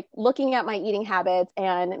really like looking at my eating habits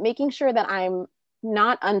and making sure that I'm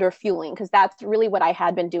not under fueling, because that's really what I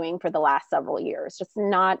had been doing for the last several years. Just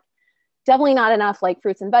definitely not enough like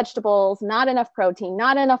fruits and vegetables, not enough protein,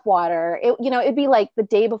 not enough water. It'd be like the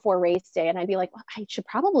day before race day. And I'd be like, well, I should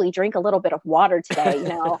probably drink a little bit of water today.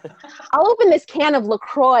 I'll open this can of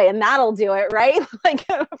LaCroix and that'll do it. Right. Like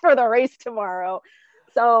for the race tomorrow.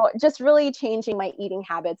 So just really changing my eating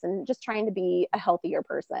habits and just trying to be a healthier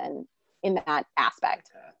person in that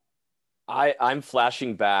aspect. I'm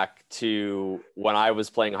flashing back to when I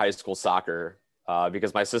was playing high school soccer,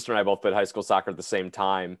 because my sister and I both played high school soccer at the same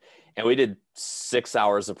time. And we did 6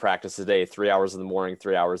 hours of practice a day, 3 hours in the morning,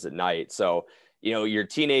 3 hours at night. So, you're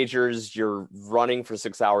teenagers, you're running for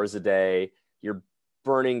 6 hours a day, you're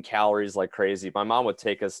burning calories like crazy. My mom would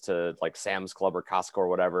take us to like Sam's Club or Costco or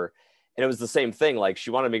whatever. And it was the same thing. Like she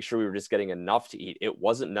wanted to make sure we were just getting enough to eat. It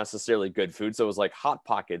wasn't necessarily good food. So it was like Hot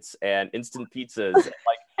Pockets and instant pizzas. And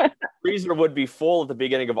like the freezer would be full at the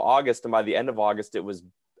beginning of August. And by the end of August, it was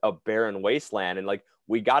a barren wasteland. And like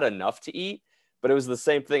we got enough to eat, but it was the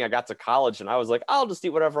same thing. I got to college and I was like, I'll just eat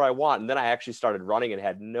whatever I want. And then I actually started running and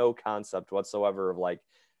had no concept whatsoever of like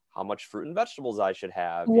how much fruit and vegetables I should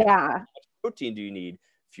have. Yeah. How much protein do you need?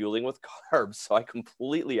 Fueling with carbs. So I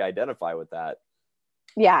completely identify with that.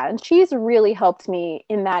 Yeah. And she's really helped me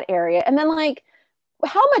in that area. And then like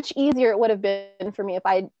how much easier it would have been for me if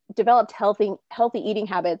I developed healthy eating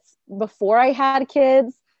habits before I had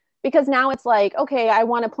kids, because now it's like, okay, I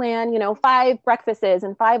want to plan, 5 breakfasts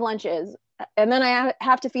and 5 lunches. And then I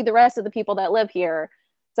have to feed the rest of the people that live here.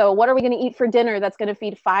 So what are we going to eat for dinner that's going to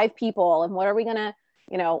feed 5 people? And what are we going to,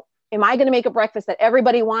 am I going to make a breakfast that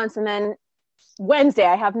everybody wants? And then Wednesday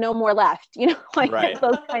I have no more left, like Right.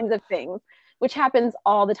 those kinds of things, which happens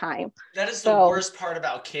all the time. That is the worst part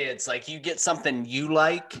about kids. Like you get something you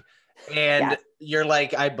like and you're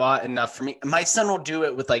like, I bought enough for me. My son will do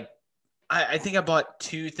it with like, I think I bought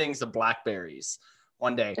 2 things of blackberries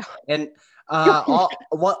one day. And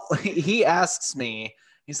he asks me,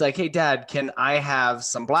 he's like, hey Dad, can I have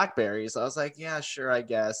some blackberries? I was like, yeah, sure, I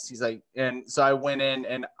guess. He's like, and so I went in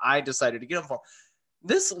and I decided to get them for him.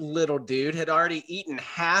 This little dude had already eaten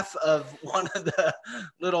half of one of the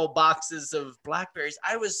little boxes of blackberries.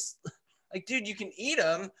 I was like, dude, you can eat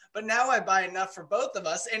them, but now I buy enough for both of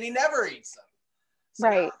us, and he never eats them. So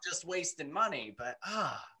right. I'm just wasting money. But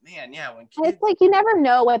man, yeah. When kids... It's like you never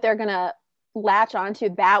know what they're gonna latch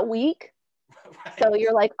onto that week. Right. So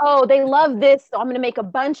you're like, oh, they love this, so I'm gonna make a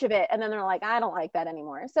bunch of it, and then they're like, I don't like that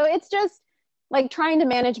anymore. So it's just like trying to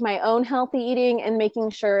manage my own healthy eating and making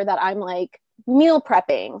sure that I'm like meal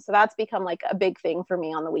prepping. So that's become like a big thing for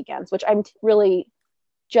me on the weekends, which I'm really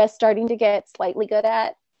just starting to get slightly good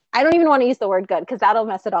at. I don't even want to use the word good because that'll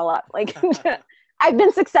mess it all up. Like I've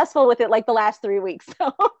been successful with it like the last 3 weeks.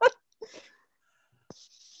 So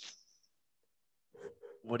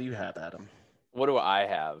what do you have, Adam? What do I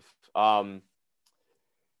have?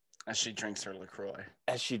 As she drinks her LaCroix.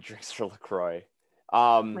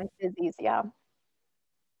 My fizzies, yeah.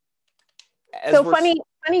 So funny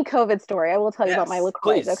COVID story. I will tell you about my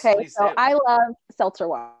LaCroix. Okay. Please so do. I love seltzer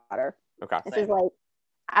water. Okay. This is like,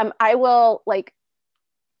 I will like,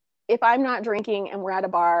 if I'm not drinking and we're at a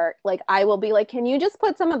bar, like I will be like, can you just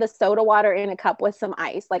put some of the soda water in a cup with some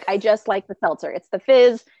ice? Like I just like the seltzer. It's the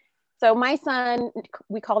fizz. So my son,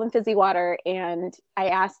 we call them fizzy water. And I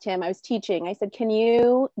asked him, I was teaching, I said, can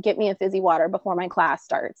you get me a fizzy water before my class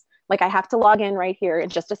starts? Like I have to log in right here in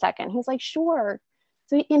just a second. He's like, sure.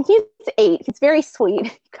 So, and he's 8. He's very sweet.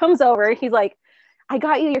 He comes over. He's like, I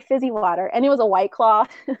got you your fizzy water. And it was a White Claw.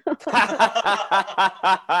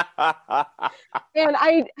 And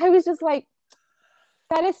I was just like,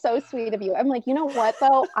 that is so sweet of you. I'm like, you know what,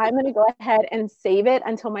 though? I'm going to go ahead and save it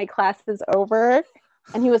until my class is over.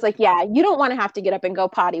 And he was like, yeah, you don't want to have to get up and go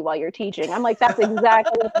potty while you're teaching. I'm like, that's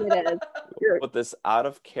exactly what it is. Put this out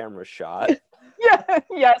of camera shot. Yeah,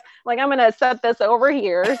 yes. Like, I'm going to set this over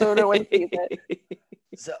here so no one sees it.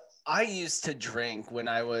 So I used to drink when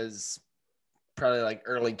I was probably like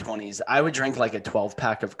early 20s. I would drink like a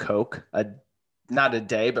 12-pack of Coke, not a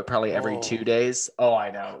day, but probably every 2 days. Oh,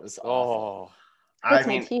 I know. It was awful. I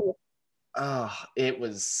mean, it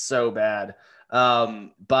was so bad.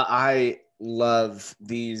 But I love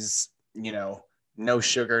these, no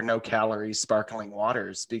sugar, no calories, sparkling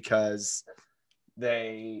waters because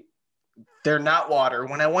They're not water.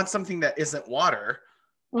 When I want something that isn't water,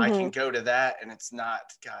 I can go to that, and it's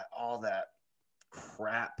not got all that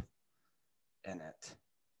crap in it.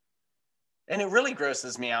 And it really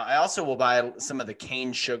grosses me out. I also will buy some of the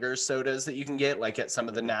cane sugar sodas that you can get like at some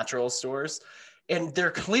of the natural stores, and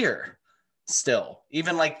they're clear still,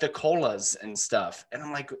 even like the colas and stuff. And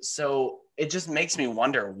I'm like, so it just makes me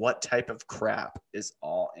wonder what type of crap is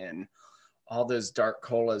all in all those dark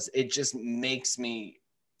colas. It just makes me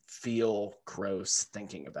feel gross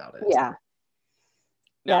thinking about it. Yeah.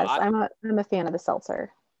 Now, Yes, I'm a fan of the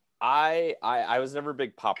seltzer. I was never a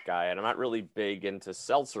big pop guy, and I'm not really big into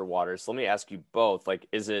seltzer water. So let me ask you both: like,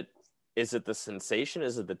 is it the sensation?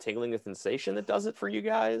 Is it the tingling of sensation that does it for you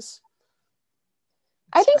guys?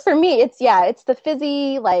 I think for me, it's the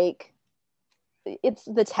fizzy, like it's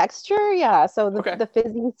the texture. Yeah. So the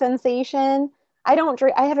fizzy sensation. I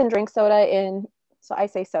haven't drank soda so I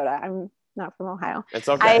say soda. I'm not from Ohio. It's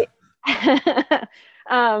okay. I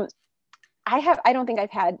don't think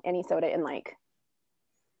I've had any soda in like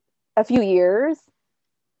a few years,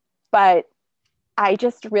 but I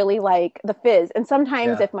just really like the fizz. And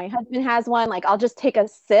sometimes if my husband has one, like I'll just take a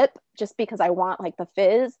sip just because I want like the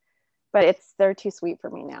fizz, but they're too sweet for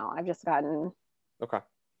me now. I've just gotten. Okay.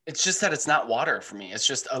 It's just that it's not water for me. It's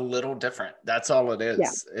just a little different. That's all it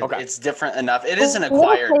is. Yeah. It's different enough. It is an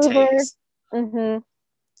acquired taste. Mm-hmm.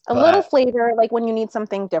 A little flavor, like when you need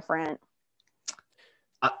something different.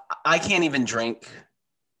 I can't even drink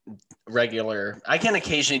regular. I can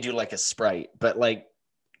occasionally do like a Sprite, but like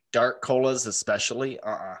dark colas especially,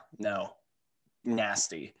 no,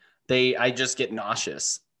 nasty. I just get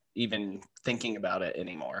nauseous even thinking about it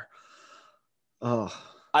anymore. Oh,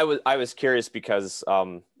 I was curious because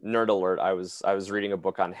nerd alert. I was reading a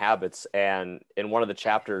book on habits, and in one of the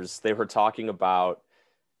chapters they were talking about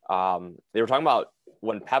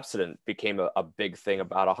when Pepsodent became a big thing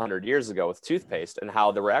about 100 years ago with toothpaste, and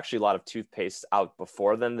how there were actually a lot of toothpaste out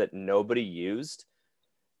before then that nobody used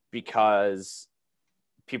because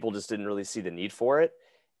people just didn't really see the need for it.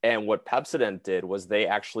 And what Pepsodent did was they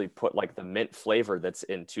actually put like the mint flavor that's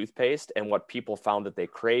in toothpaste, and what people found that they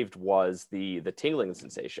craved was the tingling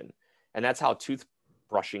sensation. And that's how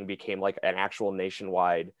toothbrushing became like an actual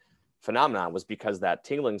nationwide phenomenon, was because that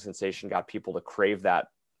tingling sensation got people to crave that,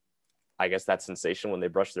 I guess, that sensation when they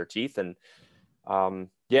brush their teeth. And so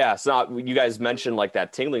you guys mentioned like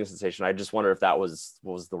that tingling sensation. I just wonder if that was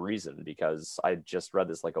the reason, because I just read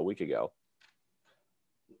this like a week ago.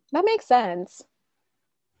 That makes sense.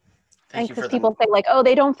 And because people say like, oh,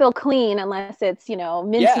 they don't feel clean unless it's,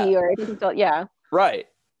 minty or it doesn't feel, Right.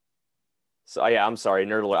 So I'm sorry,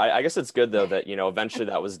 nerd alert. I guess it's good though that, eventually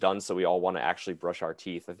that was done. So we all want to actually brush our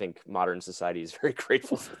teeth. I think modern society is very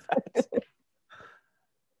grateful for that.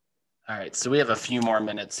 All right, so we have a few more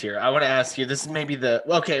minutes here. I want to ask you, this is maybe I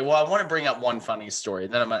want to bring up one funny story.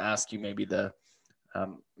 Then I'm going to ask you maybe the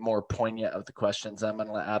more poignant of the questions. I'm going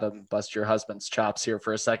to let Adam bust your husband's chops here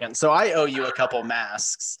for a second. So I owe you a couple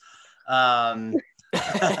masks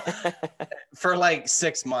for like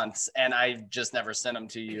 6 months, and I just never sent them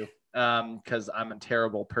to you because I'm a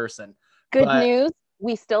terrible person. Good news,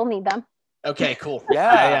 we still need them. Okay, cool.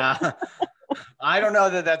 Yeah. I don't know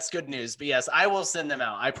that that's good news, but yes, I will send them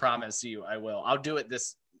out. I promise you I will. I'll do it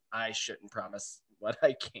I shouldn't promise what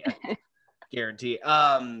I can't guarantee.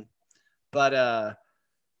 But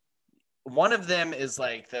one of them is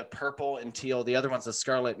like the purple and teal. The other one's the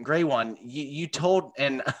scarlet and gray one. You told,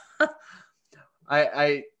 and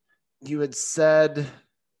you had said,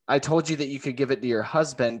 I told you that you could give it to your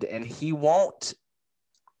husband and he won't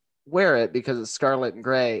wear it because it's scarlet and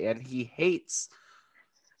gray, and he hates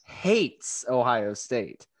Ohio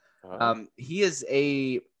State. He is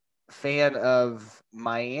a fan of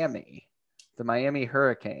Miami, the Miami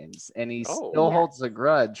Hurricanes, and he still holds a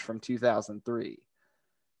grudge from 2003.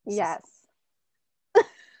 Yes.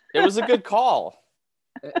 It was a good call.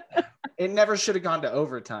 It never should have gone to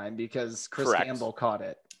overtime because Chris Campbell caught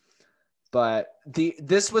it. But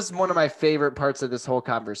this was one of my favorite parts of this whole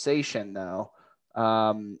conversation, though,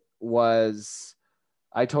 was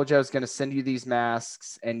I told you I was going to send you these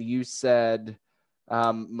masks, and you said,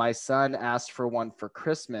 my son asked for one for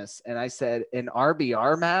Christmas. And I said, an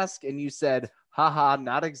RBR mask? And you said, haha,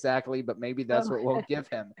 not exactly, but maybe that's what we'll give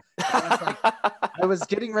him. I was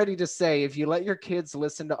getting ready to say, if you let your kids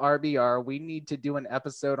listen to RBR, we need to do an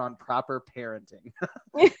episode on proper parenting.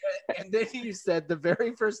 And then you said the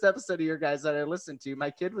very first episode of your guys that I listened to,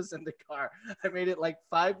 my kid was in the car. I made it like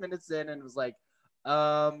 5 minutes in and was like,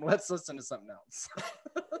 let's listen to something else.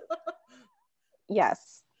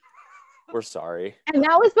 Yes. We're sorry. And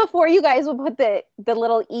that was before you guys would put the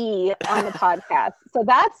little E on the podcast. So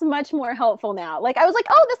that's much more helpful now. Like I was like,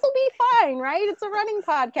 oh, this will be fine, right? It's a running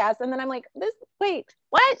podcast. And then I'm like, wait,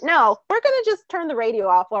 what? No, we're going to just turn the radio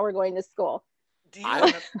off while we're going to school. Do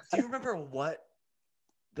you remember what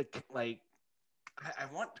I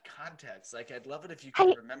want context. Like, I'd love it if you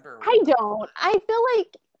could remember. I don't. I feel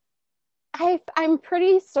like I'm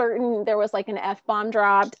pretty certain there was like an F-bomb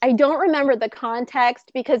dropped. I don't remember the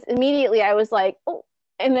context because immediately I was like, oh,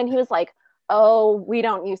 and then he was like, oh, we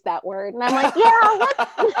don't use that word. And I'm like, yeah, what?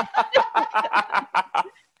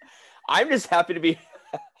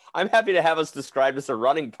 I'm happy to have us described as a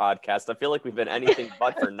running podcast. I feel like we've been anything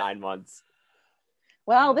but for 9 months.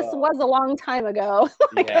 Well, this was a long time ago.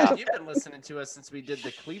 Yeah. You've been listening to us since we did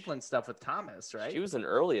the Cleveland stuff with Thomas, right? She was an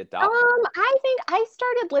early adopter. I think I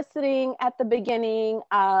started listening at the beginning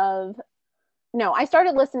of, no, I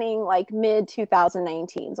started listening like mid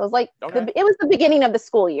 2019. So it was like, it was the beginning of the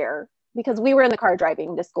school year because we were in the car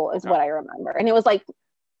driving to school is what I remember. And it was like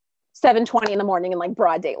 7:20 in the morning in like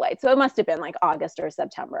broad daylight. So it must have been like August or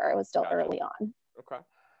September. It was still early on. Okay.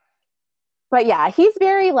 But yeah, he's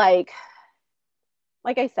very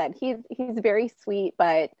like I said, he's very sweet,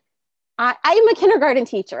 but I am a kindergarten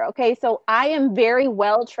teacher. Okay. So I am very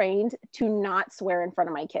well trained to not swear in front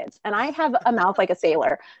of my kids. And I have a mouth like a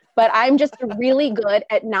sailor, but I'm just really good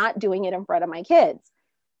at not doing it in front of my kids.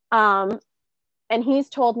 And he's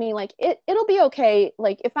told me like, it'll be okay.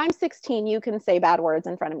 Like if I'm 16, you can say bad words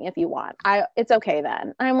in front of me if you want. It's okay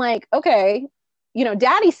then. I'm like, okay,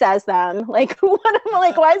 daddy says them. Like, what am I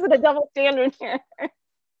like, why is it a double standard here?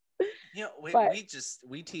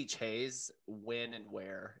 We teach Hayes when and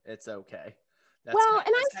where it's okay. And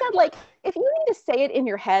I said, like, if you need to say it in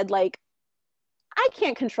your head, like, I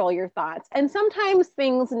can't control your thoughts. And sometimes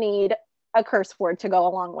things need a curse word to go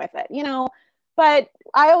along with it, But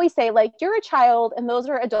I always say, like, you're a child and those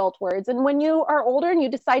are adult words. And when you are older and you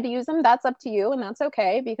decide to use them, that's up to you. And that's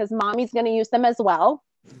okay because mommy's going to use them as well.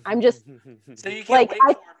 I'm just so you can't wait for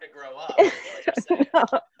him to grow up.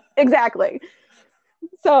 No, exactly.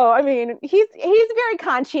 So, I mean, he's very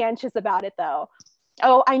conscientious about it, though.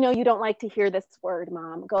 Oh, I know you don't like to hear this word,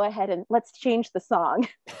 Mom. Go ahead and let's change the song.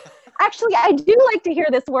 Actually, I do like to hear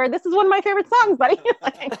this word. This is one of my favorite songs, buddy.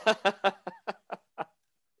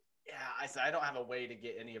 I don't have a way to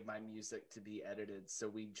get any of my music to be edited.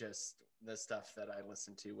 So the stuff that I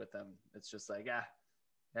listen to with them, it's just like,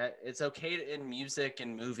 it's okay in music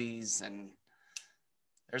and movies and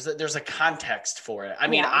there's a context for it. I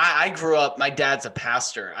mean, I grew up, my dad's a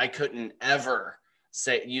pastor. I couldn't ever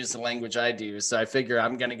use the language I do. So I figure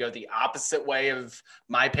I'm going to go the opposite way of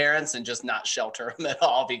my parents and just not shelter them at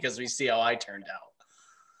all because we see how I turned out.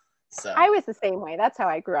 So I was the same way. That's how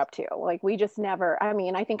I grew up too. Like we just never,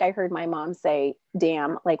 I think I heard my mom say,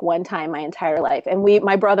 damn, like one time my entire life. And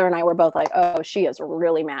my brother and I were both like, oh, she is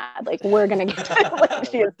really mad. Like we're going to get like,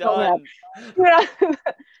 she is so mad.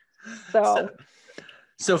 Yeah.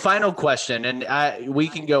 So final question, and we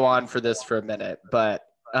can go on for this for a minute, but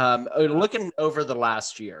looking over the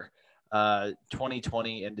last year,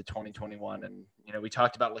 2020 into 2021, and we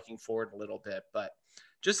talked about looking forward a little bit, but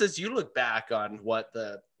just as you look back on what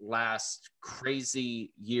the last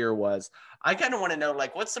crazy year was, I kind of want to know,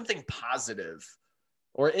 like, what's something positive,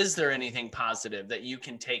 or is there anything positive that you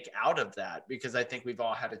can take out of that? Because I think we've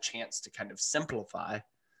all had a chance to kind of simplify.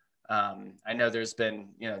 I know there's been,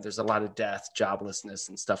 there's a lot of death, joblessness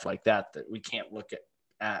and stuff like that we can't look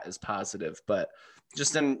at as positive, but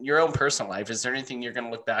just in your own personal life, is there anything you're going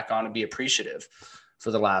to look back on and be appreciative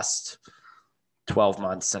for the last 12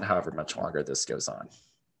 months and however much longer this goes on?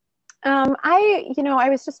 I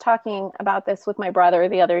was just talking about this with my brother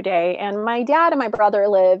the other day, and my dad and my brother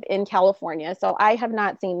live in California. So I have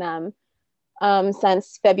not seen them,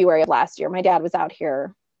 since February of last year. My dad was out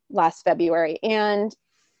here last February, and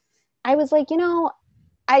I was like,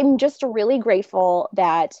 I'm just really grateful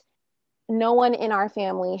that no one in our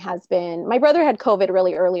family my brother had COVID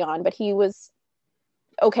really early on, but he was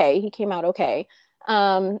okay. He came out okay.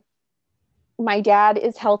 My dad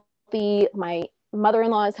is healthy. My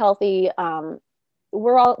mother-in-law is healthy.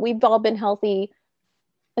 We've all been healthy.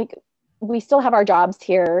 Like we still have our jobs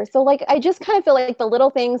here. So like, I just kind of feel like the little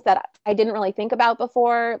things that I didn't really think about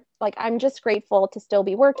before, like I'm just grateful to still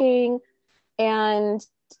be working. And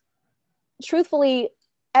truthfully,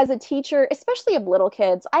 as a teacher, especially of little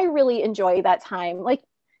kids, I really enjoy that time. Like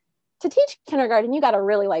to teach kindergarten, you got to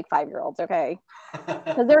really like 5-year-olds, okay?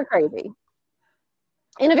 Because they're crazy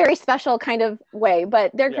in a very special kind of way,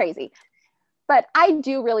 but they're crazy. But I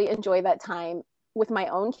do really enjoy that time with my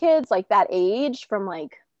own kids, like that age from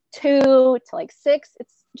like 2 to like 6.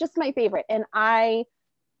 It's just my favorite. And I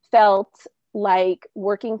felt like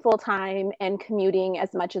working full time and commuting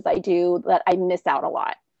as much as I do, that I miss out a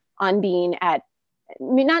lot on being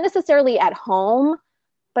not necessarily at home,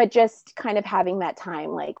 but just kind of having that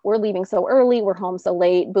time. Like, we're leaving so early, we're home so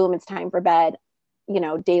late, boom, it's time for bed,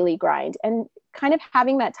 daily grind. And kind of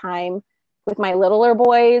having that time with my littler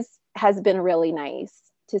boys has been really nice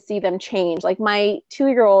to see them change. Like, my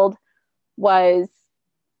 2-year-old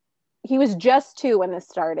he was just 2 when this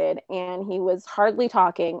started, and he was hardly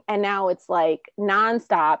talking. And now it's like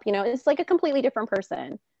nonstop, it's like a completely different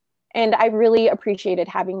person. And I really appreciated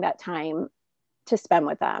having that time to spend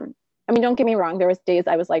with them. I mean, don't get me wrong. There was days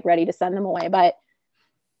I was like ready to send them away, but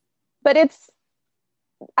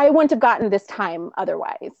I wouldn't have gotten this time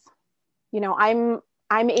otherwise. I'm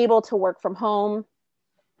able to work from home.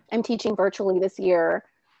 I'm teaching virtually this year.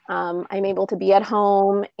 I'm able to be at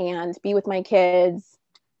home and be with my kids.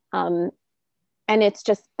 And it's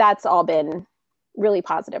just, that's all been really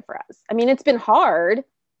positive for us. I mean, it's been hard.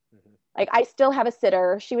 Mm-hmm. Like, I still have a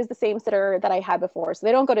sitter. She was the same sitter that I had before. So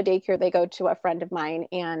they don't go to daycare. They go to a friend of mine,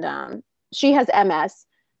 and she has MS.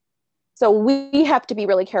 So we have to be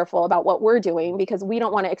really careful about what we're doing, because we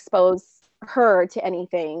don't want to expose her to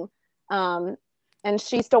anything. And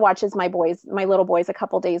she still watches my little boys a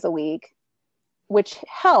couple days a week, which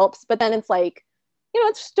helps. But then it's like,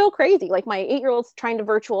 it's still crazy. Like, my 8-year-old's trying to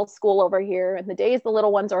virtual school over here, and the days the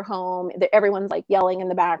little ones are home, everyone's like yelling in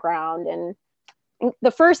the background. And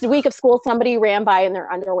the first week of school, somebody ran by in their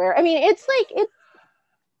underwear. I mean,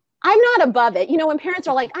 I'm not above it. When parents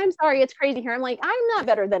are like, I'm sorry, it's crazy here. I'm like, I'm not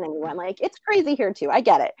better than anyone. Like, it's crazy here too. I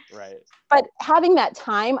get it. Right. But having that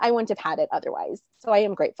time, I wouldn't have had it otherwise. So I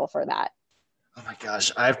am grateful for that. Oh my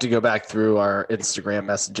gosh. I have to go back through our Instagram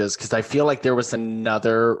messages, because I feel like there was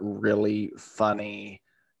another really funny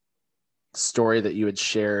story that you had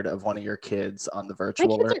shared of one of your kids on the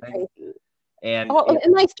virtual learning. Crazy. And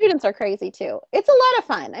my students are crazy too. It's a lot of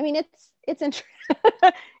fun. I mean, it's it's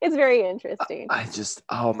very interesting.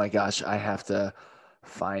 Oh my gosh, I have to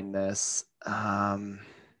find this. I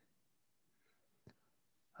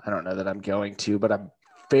don't know that I'm going to, but I'm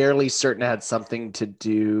fairly certain it had something to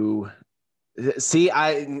do. See,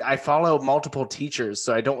 I follow multiple teachers,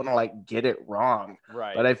 so I don't want to like get it wrong.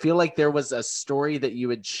 Right. But I feel like there was a story that you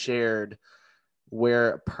had shared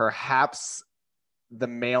where perhaps the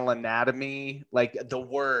male anatomy, like the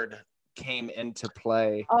word, came into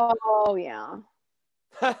play. Oh yeah.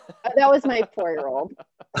 That was my 4-year-old.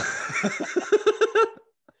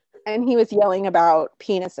 And he was yelling about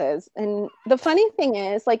penises. And the funny thing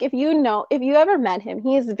is, like, if you ever met him,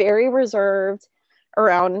 he is very reserved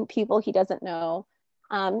around people he doesn't know.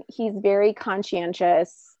 He's very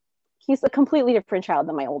conscientious. He's a completely different child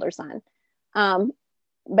than my older son.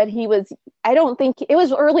 But I don't think it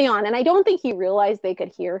was early on, and I don't think he realized they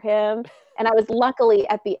could hear him. And I was luckily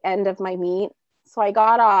at the end of my meet. So I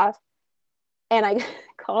got off and I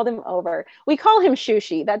called him over. We call him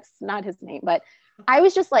Shushi. That's not his name, but I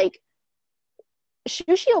was just like,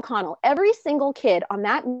 Shushi O'Connell, every single kid on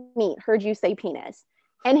that meet heard you say penis.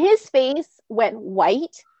 And his face went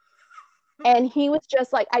white. And he was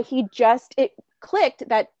just like, it clicked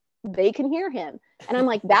that they can hear him. And I'm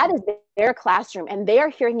like, that is their classroom, and they are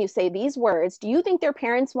hearing you say these words. Do you think their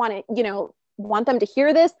parents want them to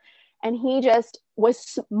hear this? And he just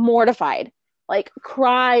was mortified, like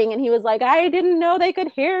crying. And he was like, I didn't know they could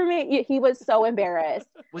hear me. He was so embarrassed.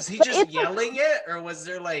 Was he just yelling it, or was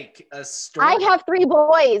there like a story? I have 3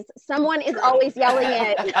 boys. Someone is always yelling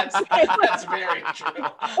it. That's very true.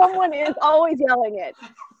 Someone is always yelling it.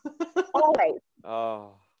 Always.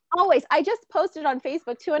 Oh. Always. I just posted on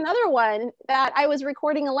Facebook to another one that I was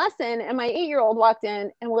recording a lesson, and my 8-year-old walked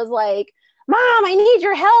in and was like, Mom, I need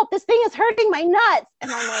your help. This thing is hurting my nuts.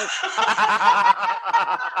 And I'm like,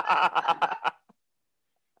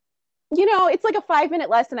 it's like a 5-minute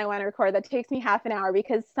lesson I want to record that takes me half an hour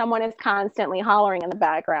because someone is constantly hollering in the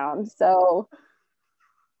background. So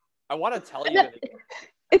I want to tell you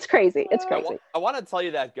it's crazy. It's crazy. I want to tell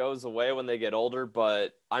you that goes away when they get older,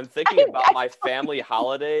 but I'm thinking about my family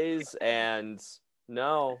holidays, and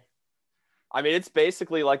no. I mean, it's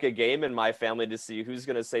basically like a game in my family to see who's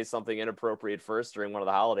going to say something inappropriate first during one of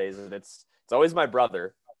the holidays, and it's always my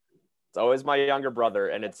brother. It's always my younger brother,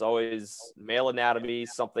 and it's always male anatomy,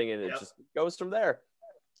 something, and it just goes from there.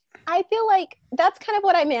 I feel like that's kind of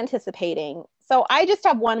what I'm anticipating. So I just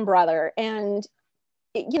have one brother, and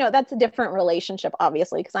that's a different relationship,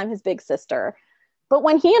 obviously, because I'm his big sister. But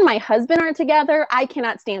when he and my husband aren't together, I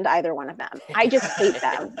cannot stand either one of them. I just hate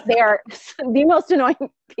them. They are the most annoying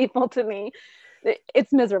people to me.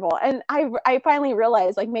 It's miserable. And I finally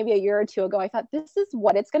realized, like maybe a year or two ago, I thought, this is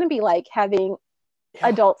what it's going to be like having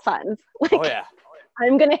adult sons. Like, oh, yeah.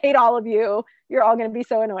 I'm going to hate all of you. You're all going to be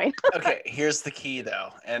so annoying. Okay, here's the key though,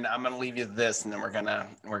 and I'm gonna leave you this, and then we're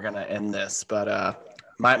gonna end this. But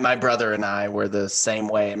my brother and I were the same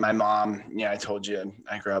way. My mom, I told you,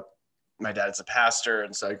 I grew up. My dad's a pastor,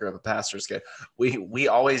 and so I grew up a pastor's kid. We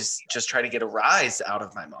always just try to get a rise out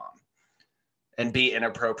of my mom, and be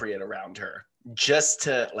inappropriate around her, just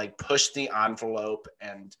to like push the envelope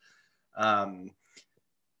and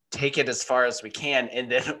take it as far as we can,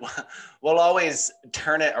 and then we'll always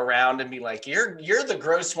turn it around and be like, you're the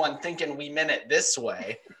gross one thinking we meant it this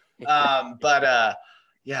way. But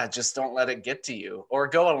just don't let it get to you, or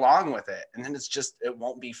go along with it, and then it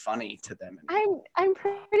won't be funny to them anymore. I'm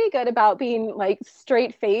pretty good about being like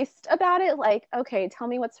straight faced about it, like, okay, tell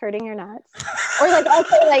me what's hurting your nuts, or like I'll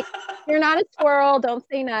say like, you're not a squirrel, don't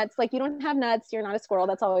say nuts, like you don't have nuts, you're not a squirrel.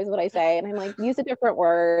 That's always what I say. And I'm like, use a different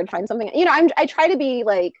word, find something, I try to be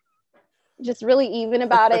like just really even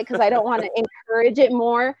about it, because I don't want to encourage it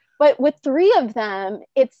more. But with 3 of them,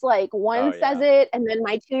 it's like one says it, and then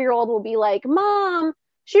my 2-year-old will be like, Mom,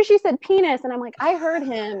 she said penis, and I'm like, I heard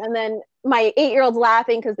him. And then my 8-year-old's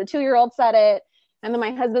laughing because the 2-year-old said it, and then my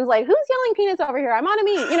husband's like, who's yelling penis over here? I'm on a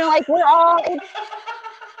meet. Like we're all. It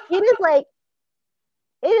is like,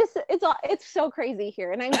 it's so crazy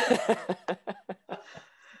here, and I'm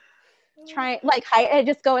trying like I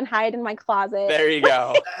just go and hide in my closet. There you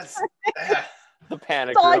go. The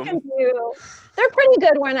panic That's all room. I can do. They're pretty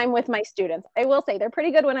good when I'm with my students. I will say they're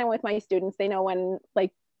pretty good when I'm with my students. They know when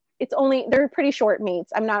like they're pretty short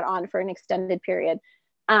meets. I'm not on for an extended period.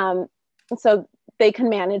 So they can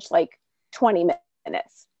manage like 20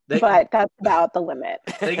 minutes. But that's about the limit.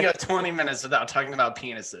 They go 20 minutes without talking about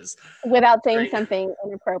penises. Without saying something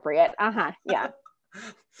inappropriate. Yeah.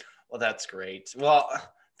 Well, that's great. Well,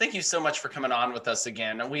 thank you so much for coming on with us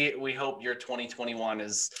again. We hope your 2021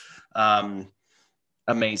 is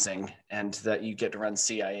amazing, and that you get to run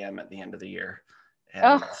CIM at the end of the year.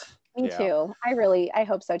 And, me too. I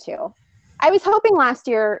hope so too. I was hoping last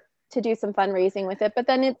year to do some fundraising with it, but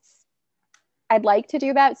then I'd like to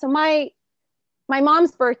do that. So my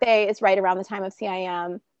mom's birthday is right around the time of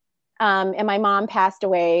CIM. And my mom passed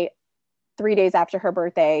away 3 days after her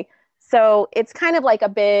birthday. So it's kind of like a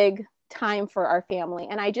big time for our family.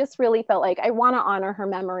 And I just really felt like I want to honor her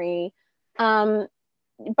memory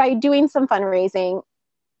by doing some fundraising,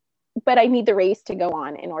 but I need the race to go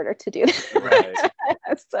on in order to do that. Right.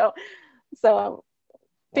 So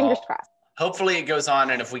fingers crossed. Hopefully it goes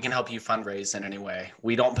on, and if we can help you fundraise in any way.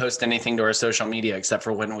 We don't post anything to our social media except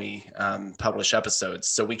for when we publish episodes,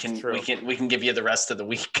 so we can give you the rest of the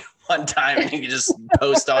week one time, and you can just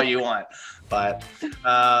post all you want. But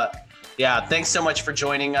thanks so much for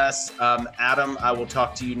joining us, Adam. I will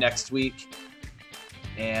talk to you next week,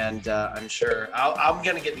 and I'm sure I'm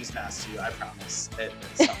gonna get these masks to you. I promise. At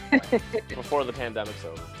some point. Before the pandemic's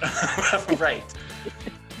over. Right.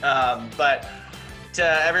 But to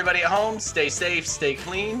everybody at home, stay safe, stay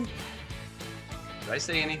clean. Did I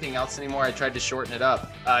say anything else anymore? I tried to shorten it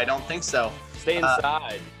up. I don't think so. Stay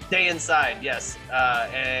inside. Stay inside, yes.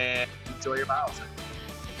 And enjoy your miles.